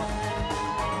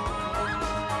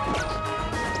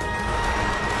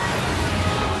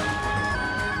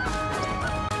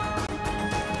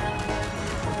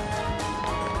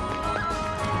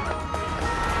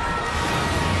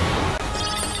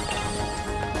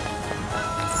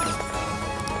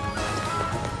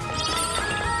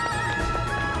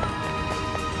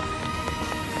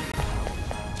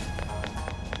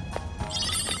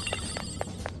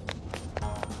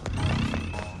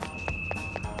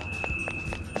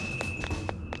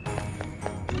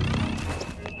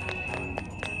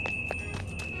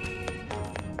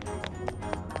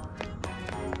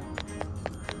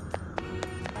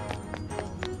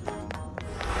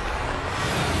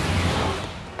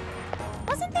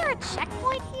 Wasn't there a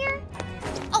checkpoint here?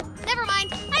 Oh, never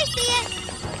mind. I see it.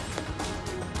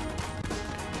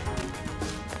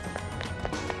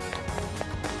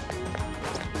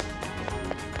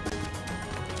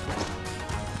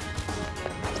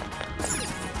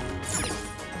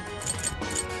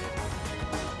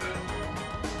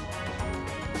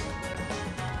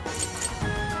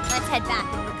 Let's head back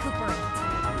and recuperate.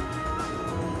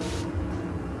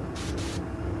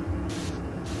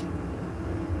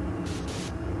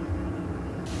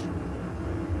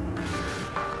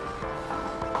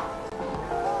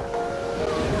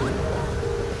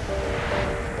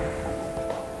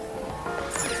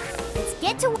 Let's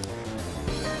get to.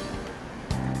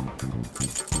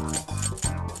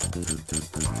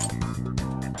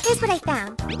 Here's what I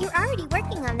found. You're already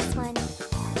working on this one.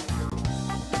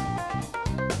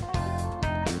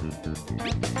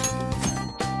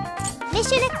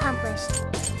 Mission accomplished.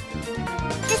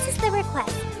 This is the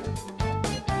request.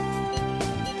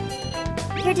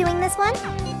 You're doing this one?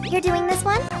 You're doing this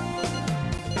one?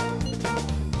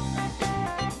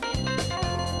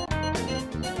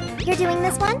 You're doing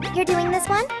this one? You're doing this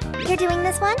one? You're doing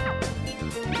this one?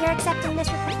 You're accepting this.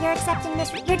 You're accepting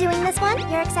this. You're doing this one?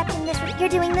 You're accepting this. You're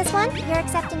doing this one? You're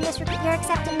accepting this. You're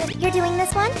accepting this. You're doing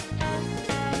this one?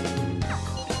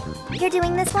 You're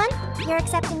doing this one? You're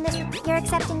accepting this. You're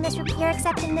accepting this. You're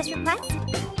accepting this request?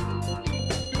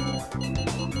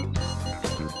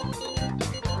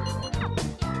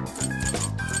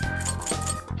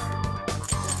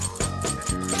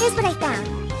 Here's what I found.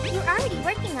 You're already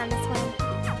working on this one.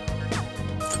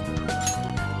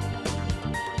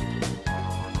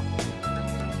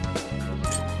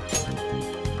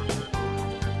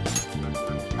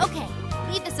 Okay,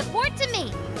 leave the support to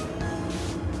me.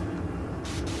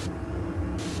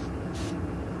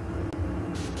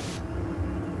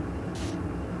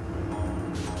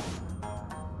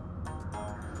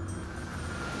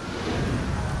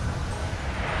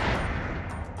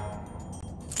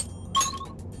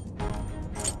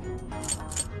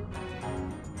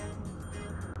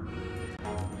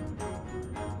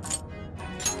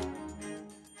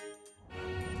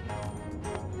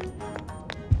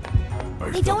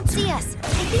 They don't see us.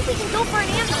 I think we can go for an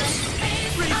ambush.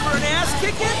 Ready for an ass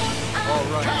kicking? All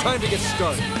right, time to get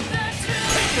started.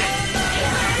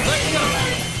 Let's go!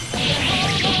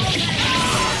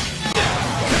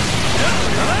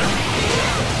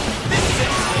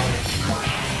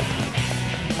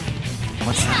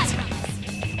 What's that?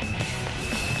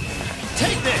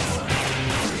 Take this!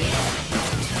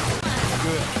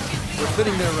 Good. We're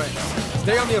thinning their ranks.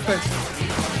 Stay on the offensive.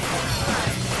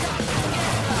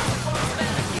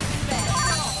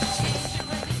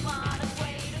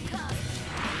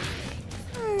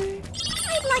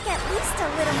 I'd like at least a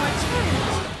little more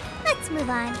challenge. Let's move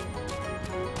on.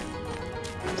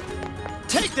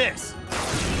 Take this!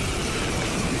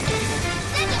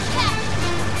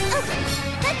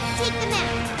 take them out.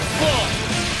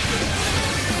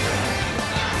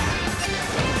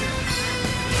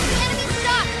 The enemy's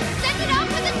stuck! Send it out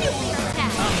for the nuclear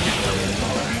attack!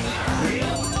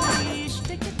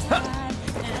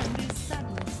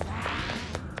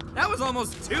 That was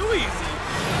almost too easy!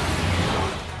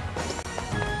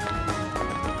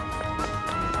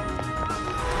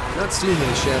 Not seeing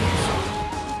any shadows.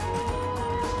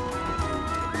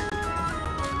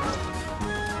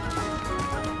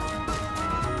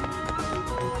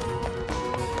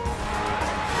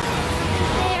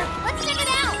 There! Let's check it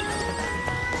out!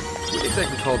 We can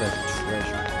technically call that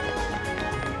treasure.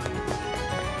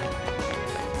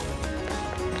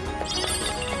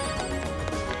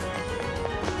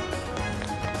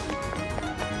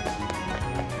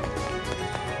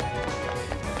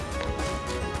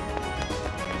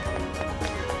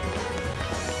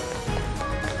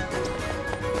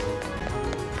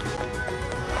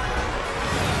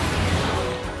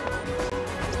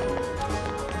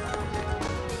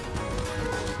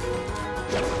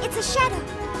 It's a shadow.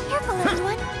 Careful,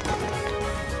 everyone.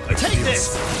 Take this!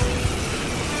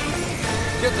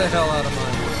 Get the hell out of my way.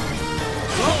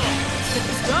 Let's get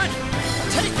this done!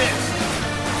 Take this!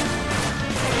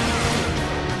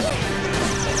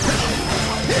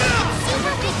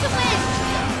 Super big to win.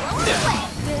 Roll away.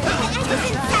 The end is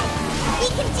in sight. We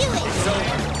can do it.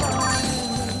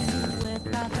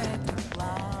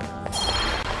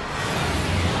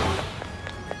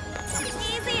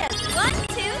 Easy as 1,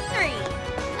 2, 3.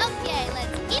 Okay,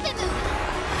 let's keep it moving.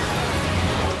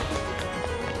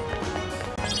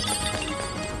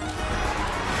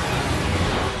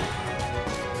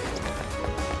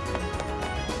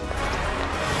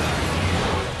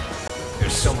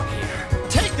 There's someone here.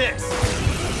 Take this!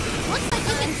 Looks like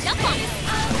you can jump on it.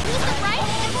 Use the right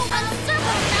and we'll run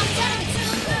circles around the enemy.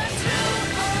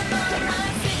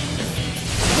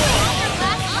 On your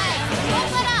last leg.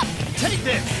 Roll it up. Take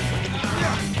this!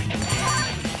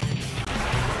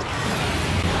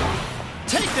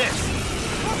 Take this!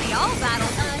 We'll be all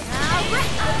battled.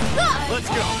 Alright, go! Let's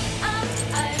go!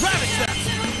 Rabbit step!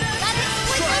 That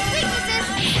exploits those weaknesses.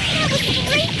 That was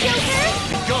great, Joker!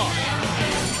 Be gone!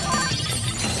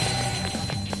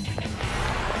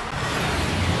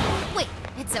 Wait,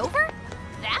 it's over?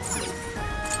 That's...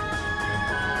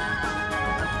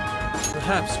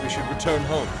 Perhaps we should return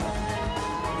home.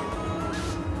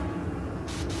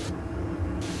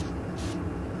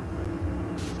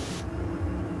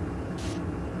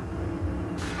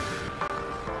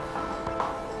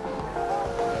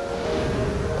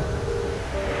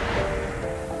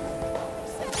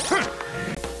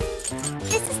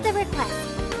 This is the request.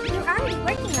 You're already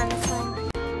working on this one.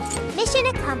 Mission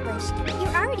accomplished.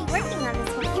 You're already working on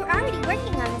this one. You're already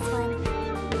working on this one.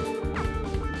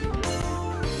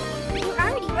 You're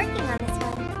already working on this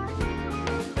one.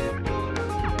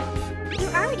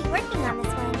 You're already working on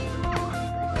this one.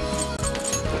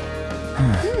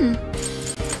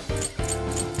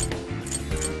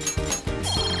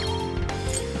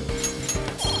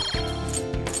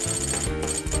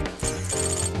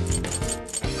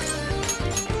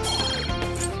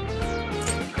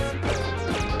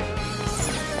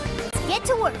 Get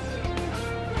to work.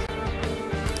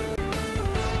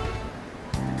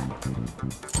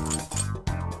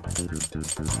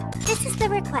 This is the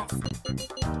request.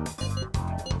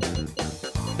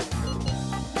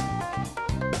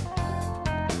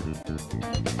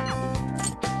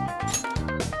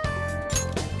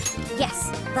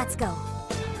 Yes, let's go.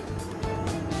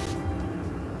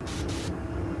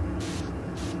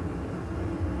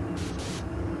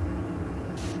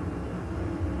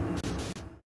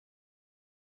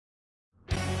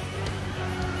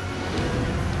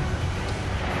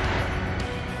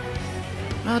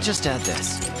 I'll just add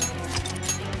this.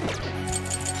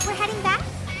 We're heading back?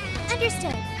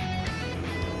 Understood.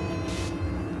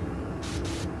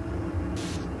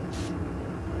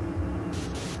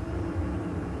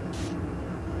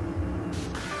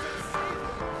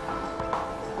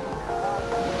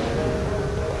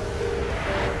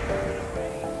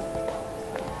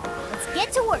 Let's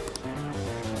get to work.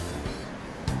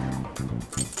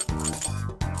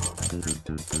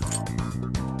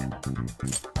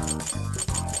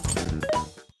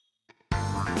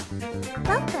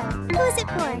 Welcome. Who is it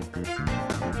for?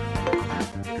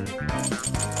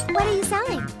 What are you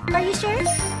selling? Are you sure?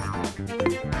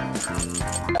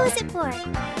 Who is it for?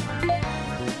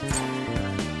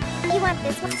 You want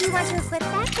this one? You want to flip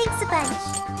that? Thanks a bunch.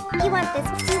 You want this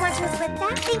one? You want to flip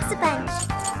that? Thanks a bunch.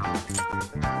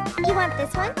 You want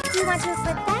this one? You want to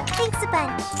flip that? Thanks a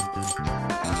bunch.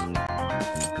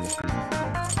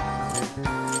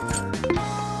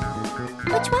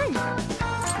 Which one?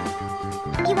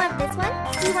 You want this one?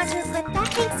 Do you want to equip that?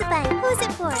 Thanks a bunch. Who's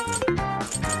it for?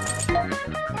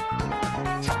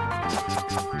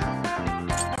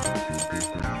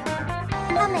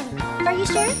 How many? Are you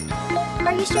sure?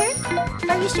 Are you sure?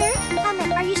 Are you sure? How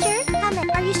many? Are you sure? How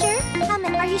many? Are you sure? How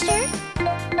many? Are you sure?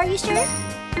 Are you sure?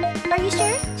 Are you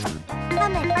sure? How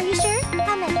many? Are you sure?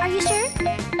 How many? Are you sure?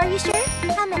 Are you sure?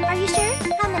 How many? Are you sure?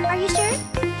 How many? Are you sure?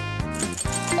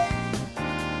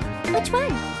 Which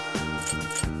one?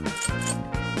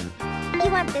 You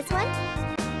want this one?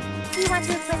 Do you want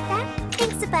to equip that?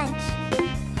 Thanks a bunch.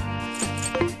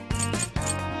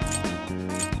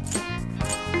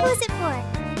 Who's it for?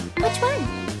 Which one?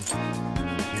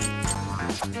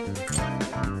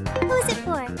 Who's it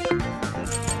for?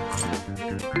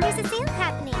 There's a sale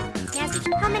happening.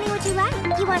 How many would you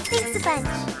like? You want thanks a bunch.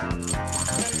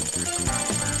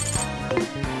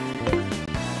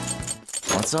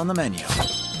 What's on the menu?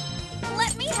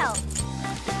 Let me help.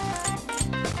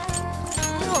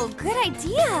 Oh, good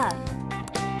idea.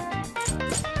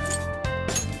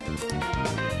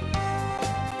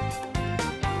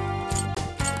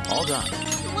 All done.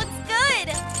 Looks good.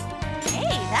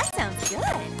 Hey, that sounds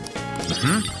good.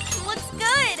 Looks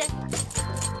good.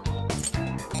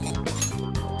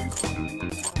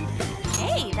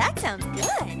 Hey, that sounds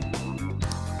good.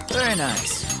 Very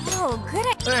nice. Oh,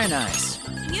 good. Very nice.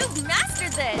 You've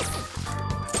mastered this.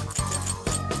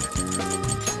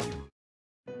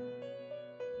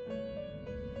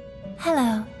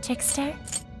 Hello, trickster.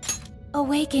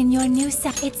 Awaken your new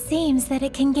self. It seems that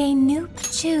it can gain new.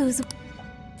 Choose.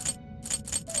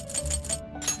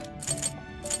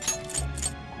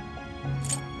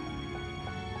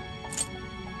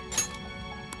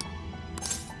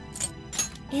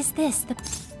 Is this the...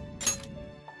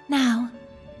 Now,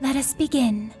 let us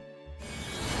begin.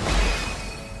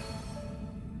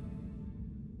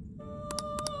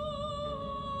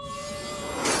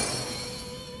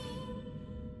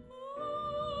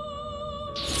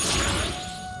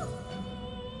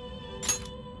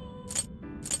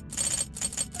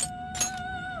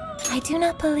 I do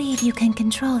not believe you can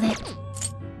control it.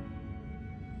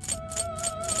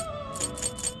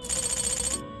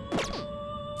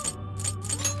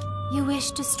 You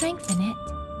wish to strengthen it?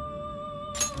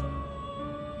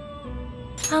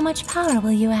 How much power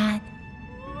will you add?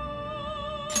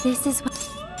 This is what...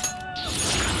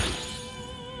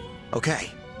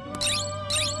 Okay.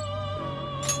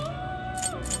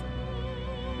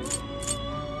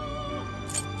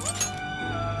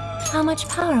 How much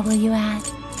power will you add?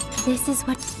 This is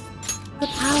what... The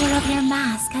power of your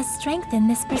mask has strengthened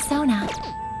this persona.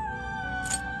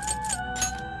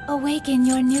 Awaken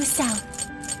your new self.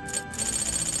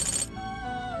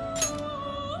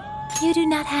 You do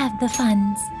not have the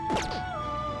funds.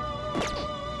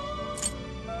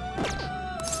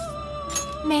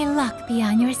 May luck be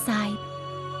on your side.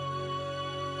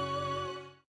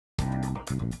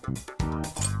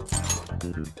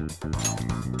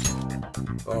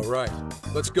 All right,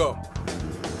 let's go.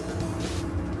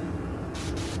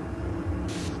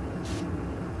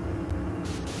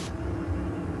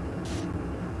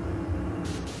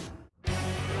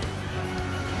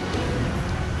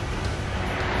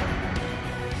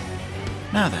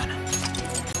 Now then.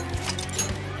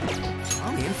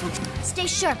 Stay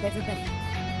sharp, everybody.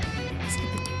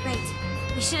 Great.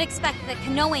 We should expect the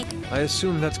Kanoe. I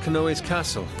assume that's Kanoe's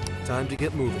castle. Time to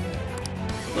get moving.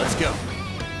 Let's go.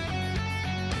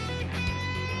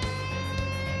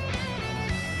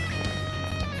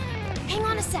 Hang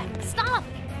on a sec. Stop!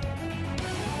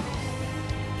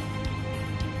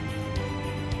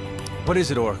 What is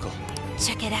it, Oracle?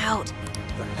 Check it out.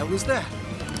 The hell is that?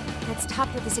 It's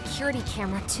topped with a security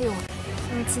camera, too.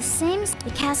 And it's the same as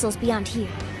the castles beyond here.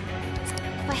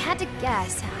 If I had to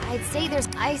guess, I'd say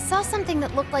I saw something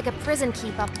that looked like a prison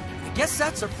keep up. I guess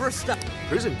that's our first step.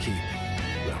 Prison keep.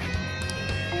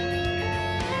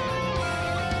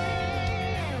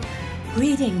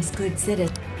 Greetings, good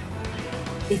citizen.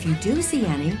 If you do see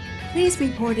any, please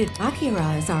report it.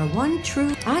 Akira is our one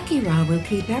true... Akira will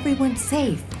keep everyone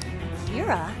safe.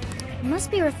 Akira? Must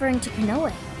be referring to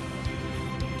Kanoe.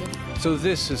 So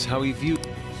this is how he viewed...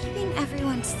 Keeping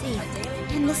everyone safe.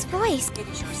 And this voice.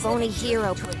 Phony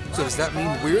hero. So does that mean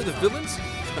we're the villains?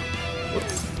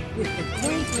 With the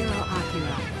great hero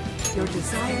Akira, your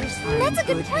desires are That's a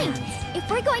in good point. hands. If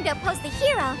we're going to oppose the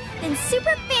hero, then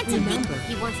Super Phantom... Remember,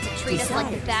 He wants to treat us like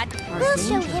the bad. are We'll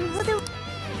show dangerous. him who the...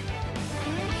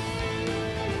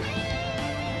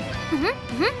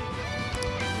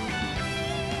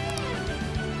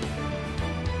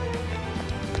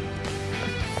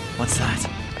 What's that?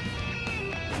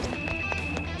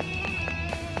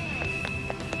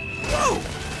 Whoa!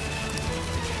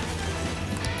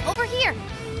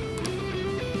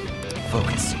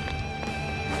 Focus.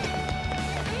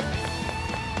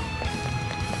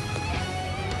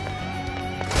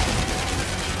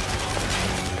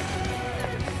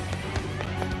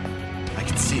 I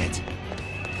can see it.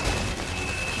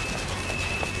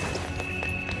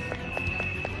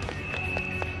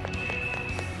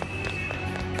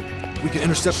 We can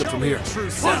intercept it from here.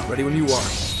 Ready when you are.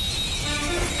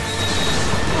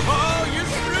 Oh, you're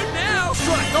screwed now!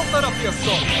 Strike! Don't let up the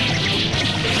assault!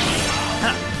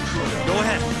 Go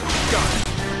ahead. Got it.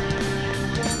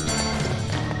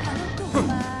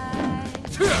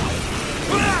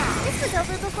 This was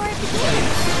over before it began.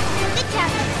 Good job.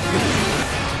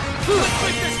 Let's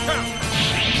make this count!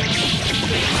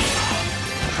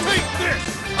 Take this!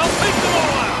 I'll take them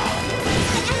all out!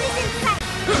 The enemy's in sight.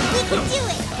 We can do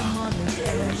it.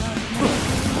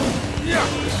 Yeah!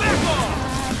 Back off!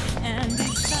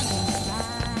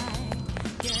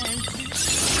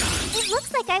 It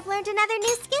looks like I've learned another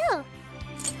new skill.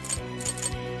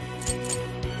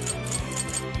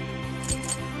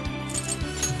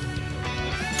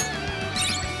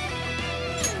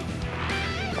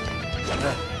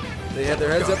 They had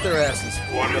their heads up their asses.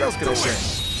 What else can I say?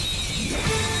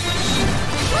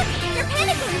 Look! They're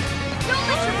panicking! Don't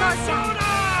let your guard down!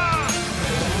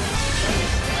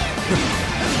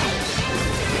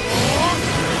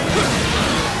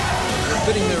 They're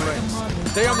fitting their ranks.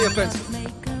 Stay on the offensive.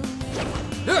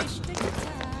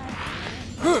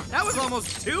 That was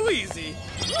almost too easy.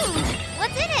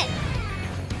 What's in it?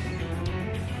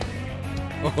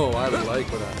 Oh, I like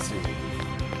what I see.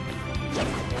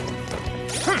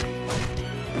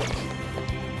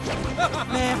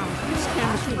 Man, this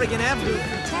camera's friggin' everywhere.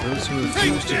 Those who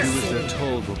refuse to do as they're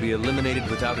told will be eliminated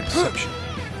without exception.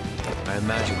 I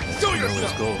imagine that's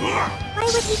Noah's goal. Why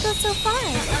would he go so far?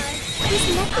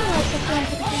 He's nothing like the fan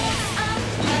for the game.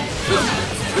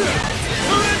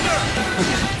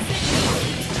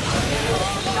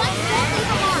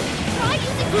 Try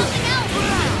using something else!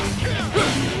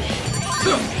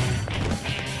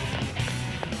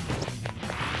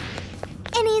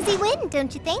 An easy win,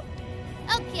 don't you think?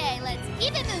 Okay, let's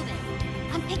keep it moving.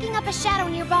 I'm picking up a shadow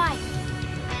nearby.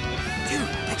 Dude,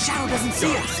 that shadow doesn't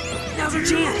see us. Now's our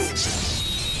chance.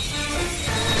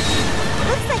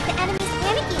 Looks like the enemy's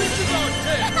panicking.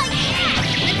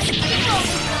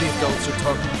 The adults are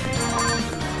talking.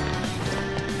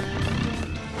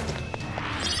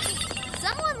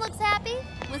 Someone looks happy.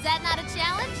 Was that not a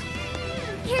challenge?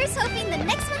 Here's hoping the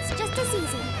next one's just as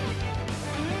easy.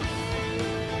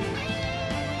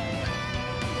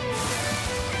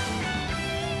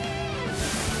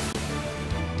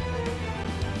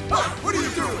 What are you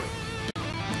doing?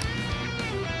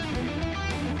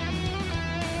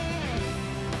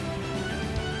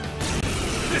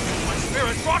 This is my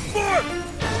spirit rock forth!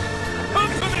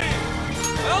 Come to me!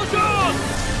 Eljon!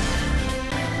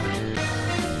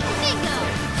 Bingo!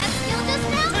 That skill just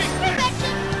now?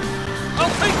 Perfection!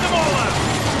 I'll take them all out!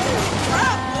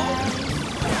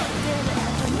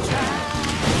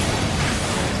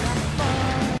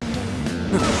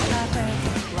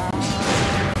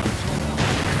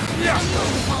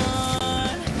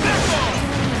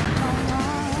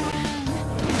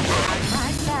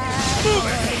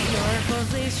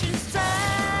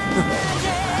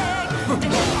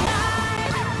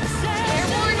 Fair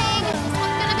warning! This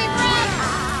one's gonna be rough!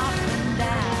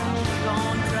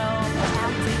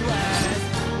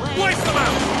 Waste them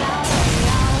out!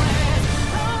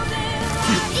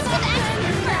 These are the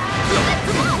experts first! Let's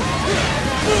go!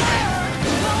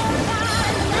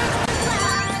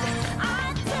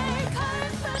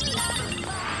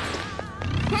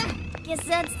 Guess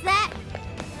that's that.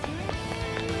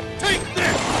 Take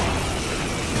this!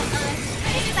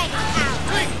 This fight is out.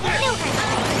 No hurt.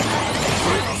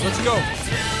 Let's go.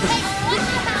 Hey, watch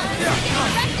your mouth! It's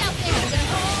getting wrecked out there!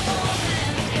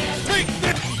 Take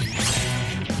this!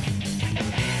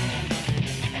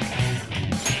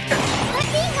 Let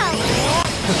me help.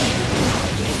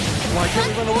 Why can't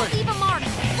we run away? Leave a mark!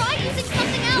 Try using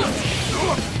something else!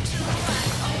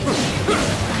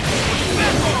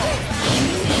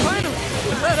 Finally!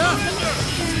 Let up!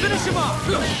 Finish him off!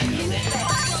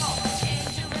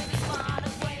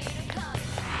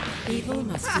 People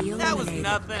must feel That was eliminated.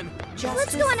 nothing.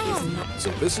 Let's go on ahead. So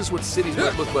this is what cities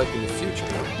might look like in the future.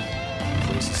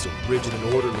 Places so rigid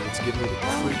and orderly, it's giving me the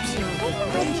creeps. I don't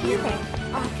like either.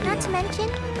 Not to mention,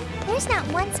 there's not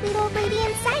one sweet old lady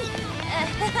in sight.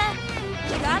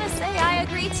 Gotta say, I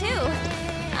agree too.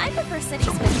 I prefer cities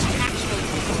with actual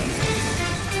people.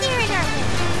 Here in our way.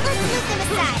 Let's move them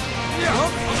aside.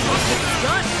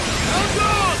 Done!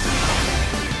 Eljon!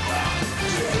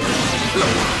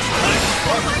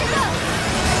 More to go.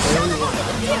 Show them what we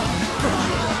can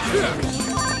do.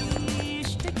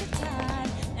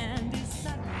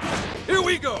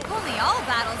 we go! If only all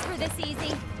battles were this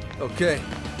easy. Okay,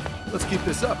 let's keep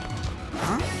this up.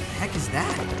 Huh? The heck is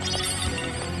that?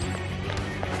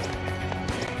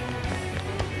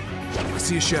 I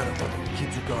see a shadow.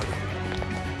 Keep your guard up.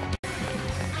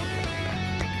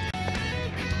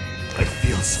 I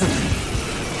feel something.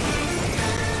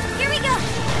 Here we go!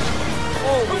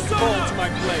 Always fall to my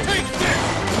blade! Take this!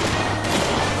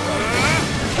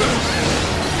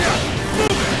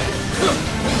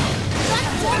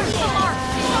 That's totally the mark!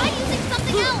 Try using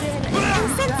something else! I'm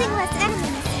sensing less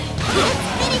enemies. Let's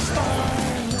finish this.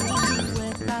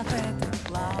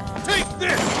 Take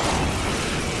this!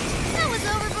 That was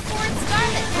over before it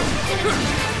started!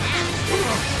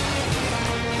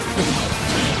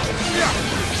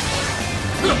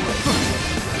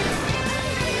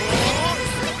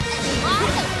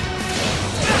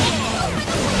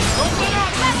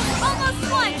 Almost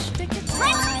won!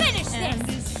 Let's finish this!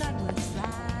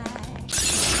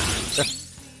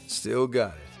 Still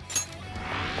got it.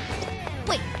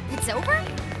 Wait, it's over?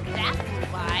 That flew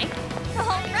by.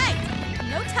 All right,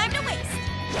 no time to waste.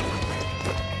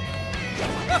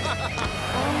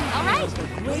 All right,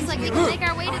 looks like we can make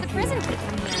our way to the prison keep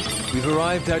from here. We've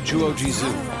arrived at Juoji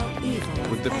Zoo.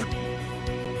 With the...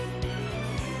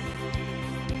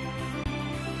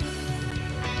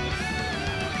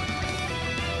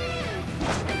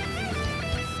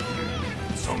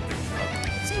 Something.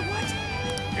 Say what?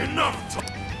 Enough!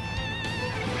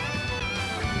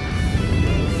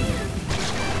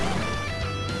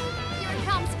 Here it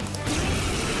comes.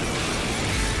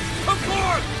 Of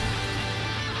course!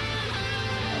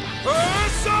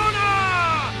 Persona!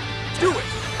 Do it!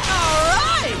 All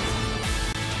right!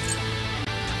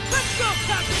 Let's go,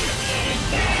 Caja!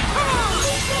 Come on!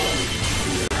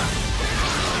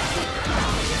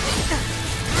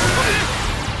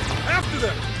 After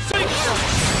them! Sing!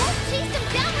 Let's chase them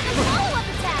down with a follow-up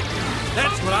attack.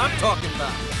 That's what I'm talking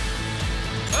about!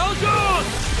 Eldon!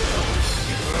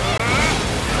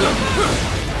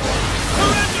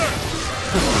 Surrender!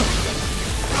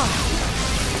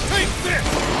 Take this!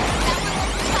 That one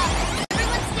looks tough.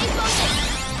 Everyone stay focused.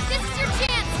 This is your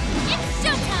chance. It's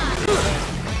showtime.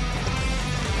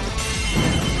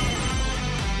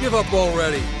 Give up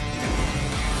already.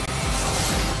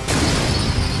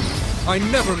 I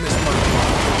never miss my mark.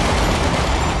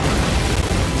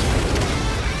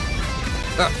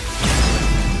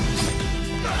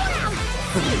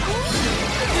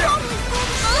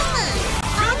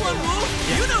 Good one, Wolf!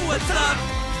 You know what's up!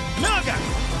 Naga!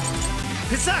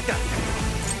 Pisaka!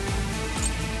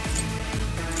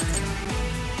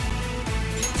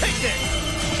 Take this!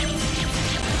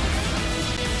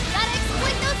 Gotta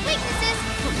exploit those weaknesses.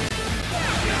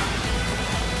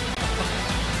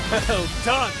 Well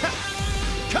done!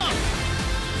 Come!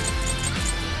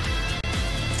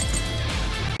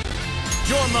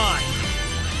 You're mine!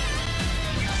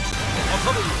 I'll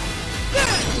cover you!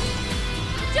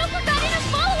 Joker got in a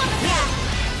follow-up attack.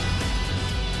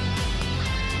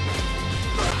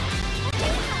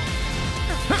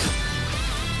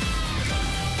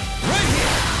 Right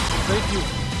here! Thank you.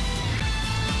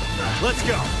 Let's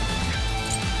go!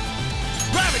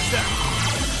 Ravage them!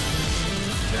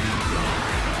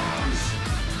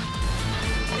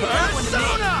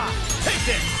 Persona! Take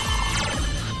this!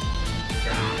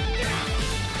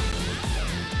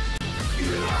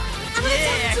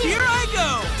 Yeah, here I go!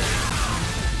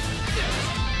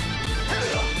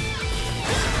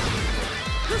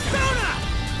 Persona!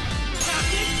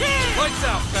 Captain King! Lights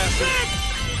out, bastard!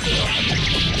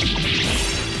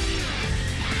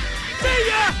 See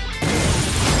ya!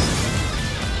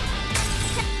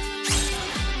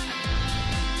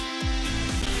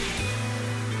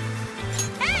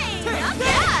 Hey, not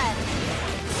bad.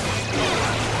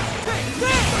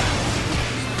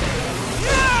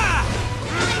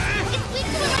 It's weak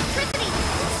to electricity.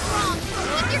 Strong.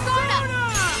 Keep your guard up.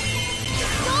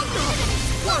 Don't lose an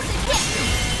explosive hit.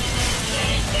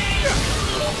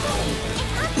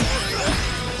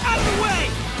 Out of the way!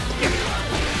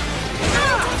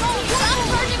 Stop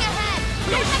charging ahead.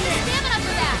 You don't have the stamina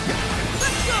for that.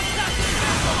 Let's go, Captain!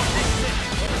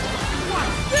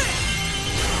 Watch this!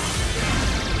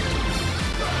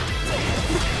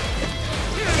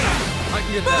 I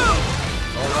can get that.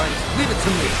 All right, leave it to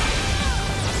me.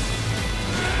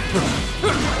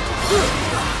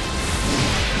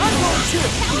 I won't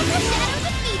shoot! Powerful shadow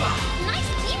defeated. Nice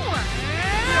teamwork.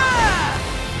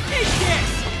 Eat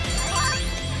this!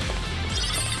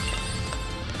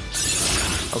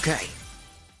 Okay.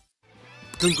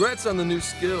 Congrats on the new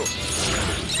skill.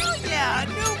 Oh yeah, a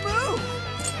new move!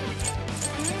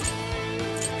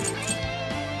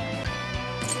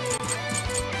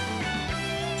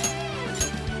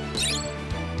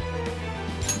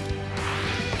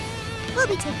 We'll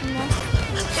be taking this.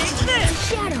 Take this!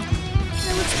 Shadow.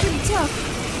 That looks pretty tough.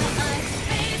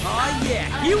 Oh yeah,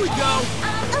 here we go!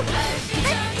 Okay,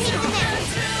 let's take the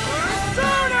next.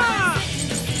 Persona!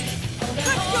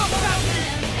 Let's go,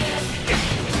 Falcon!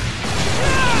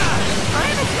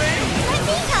 I'm a friend! Let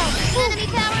me help. Enemy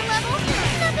power level?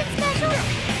 Nothing special.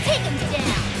 Take him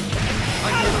down. I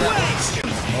can do that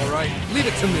one. All right, leave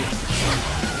it to me.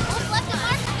 What's left of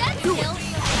Mark for that skill?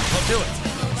 I'll do it.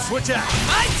 Switch out.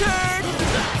 My turn!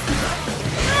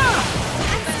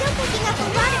 I'm still picking up a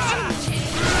lot of enemies. You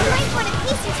might want to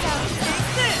pace yourself. Take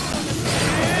this!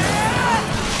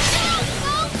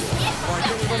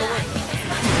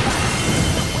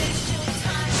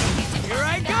 Here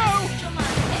I go!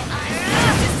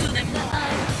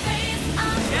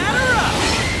 Get her up!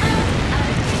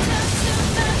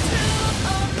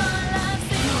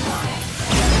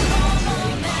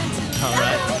 All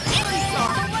right.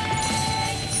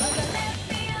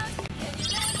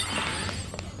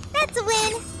 That's a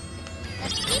win.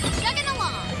 Let's keep chugging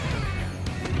along.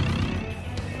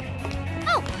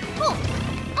 Oh, cool.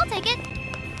 I'll take it.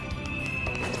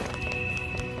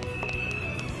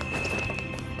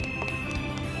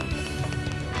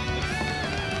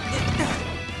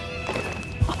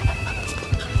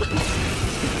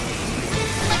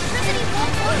 Electricity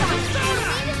won't work on it. We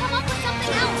need to come up with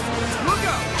something else. We'll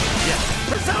go! Yes.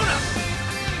 Persona!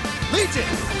 Legion!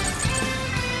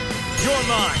 You're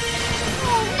mine.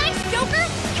 Oh, nice, Joker.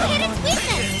 You hit its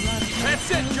weakness. That's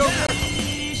it, Joker!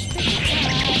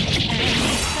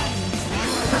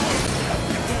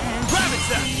 Grab it,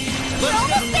 Seth. We're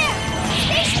almost there.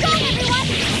 Stay strong, everyone.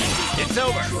 It's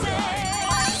over.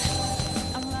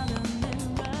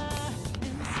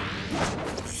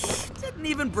 Didn't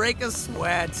even break a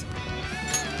sweat.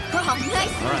 Oh,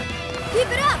 nice. All right. Keep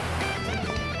it up.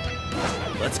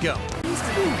 Let's go.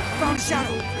 Found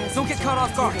Shadow. Don't get caught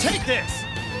off guard. Take this.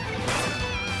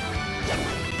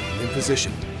 In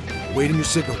position. Waiting your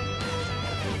signal.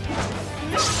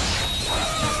 This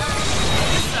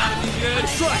ought to be good.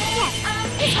 Strike.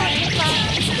 It's hard to fly.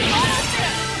 Almost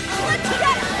there. Let's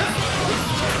get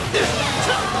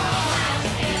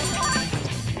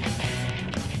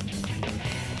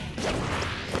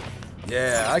it.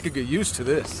 Yeah, I could get used to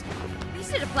this. We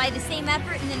should apply the same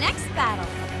effort in the next battle.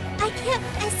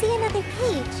 I see another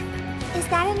page. Is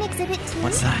that an exhibit too?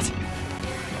 What's that?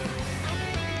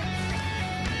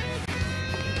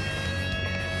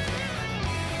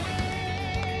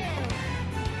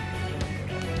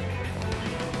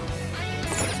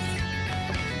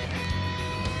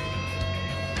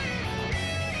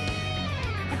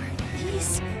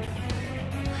 These.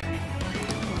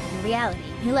 In reality,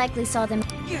 you likely saw them.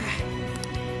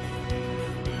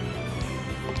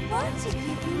 Want to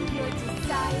give you your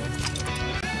desires?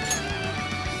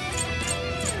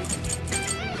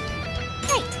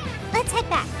 Right. Let's head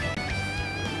back.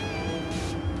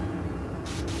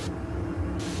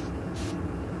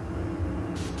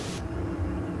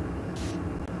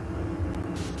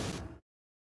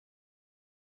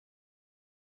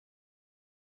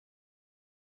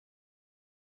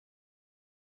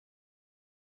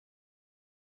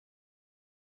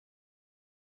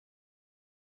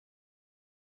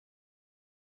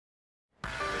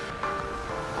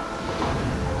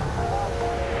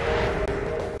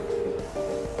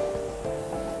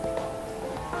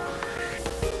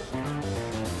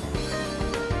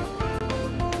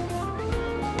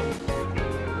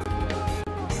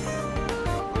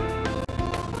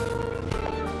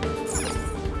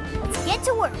 Get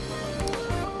to work.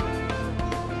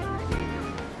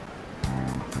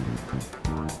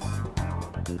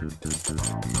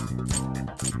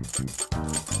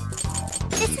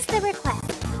 This is the request.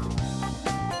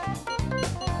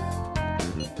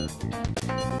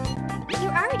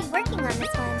 You're already working on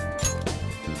this one.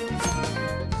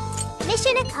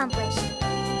 Mission accomplished.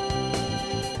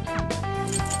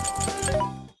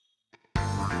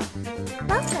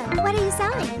 Blanca, what are you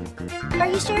selling? Are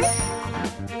you sure?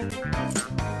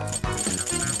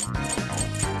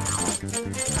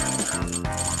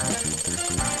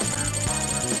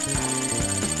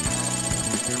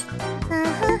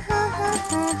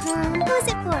 Who's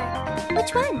it for?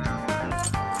 Which one?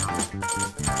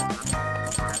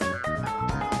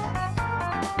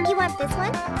 You want this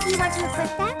one? You want to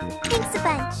equip that? Thanks a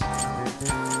bunch.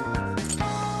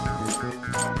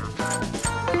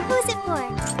 Who's it for?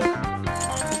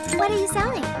 What are you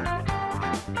selling?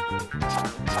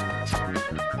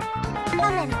 How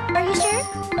many? Are you sure?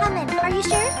 How many? Are you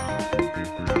sure?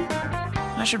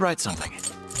 I should write something.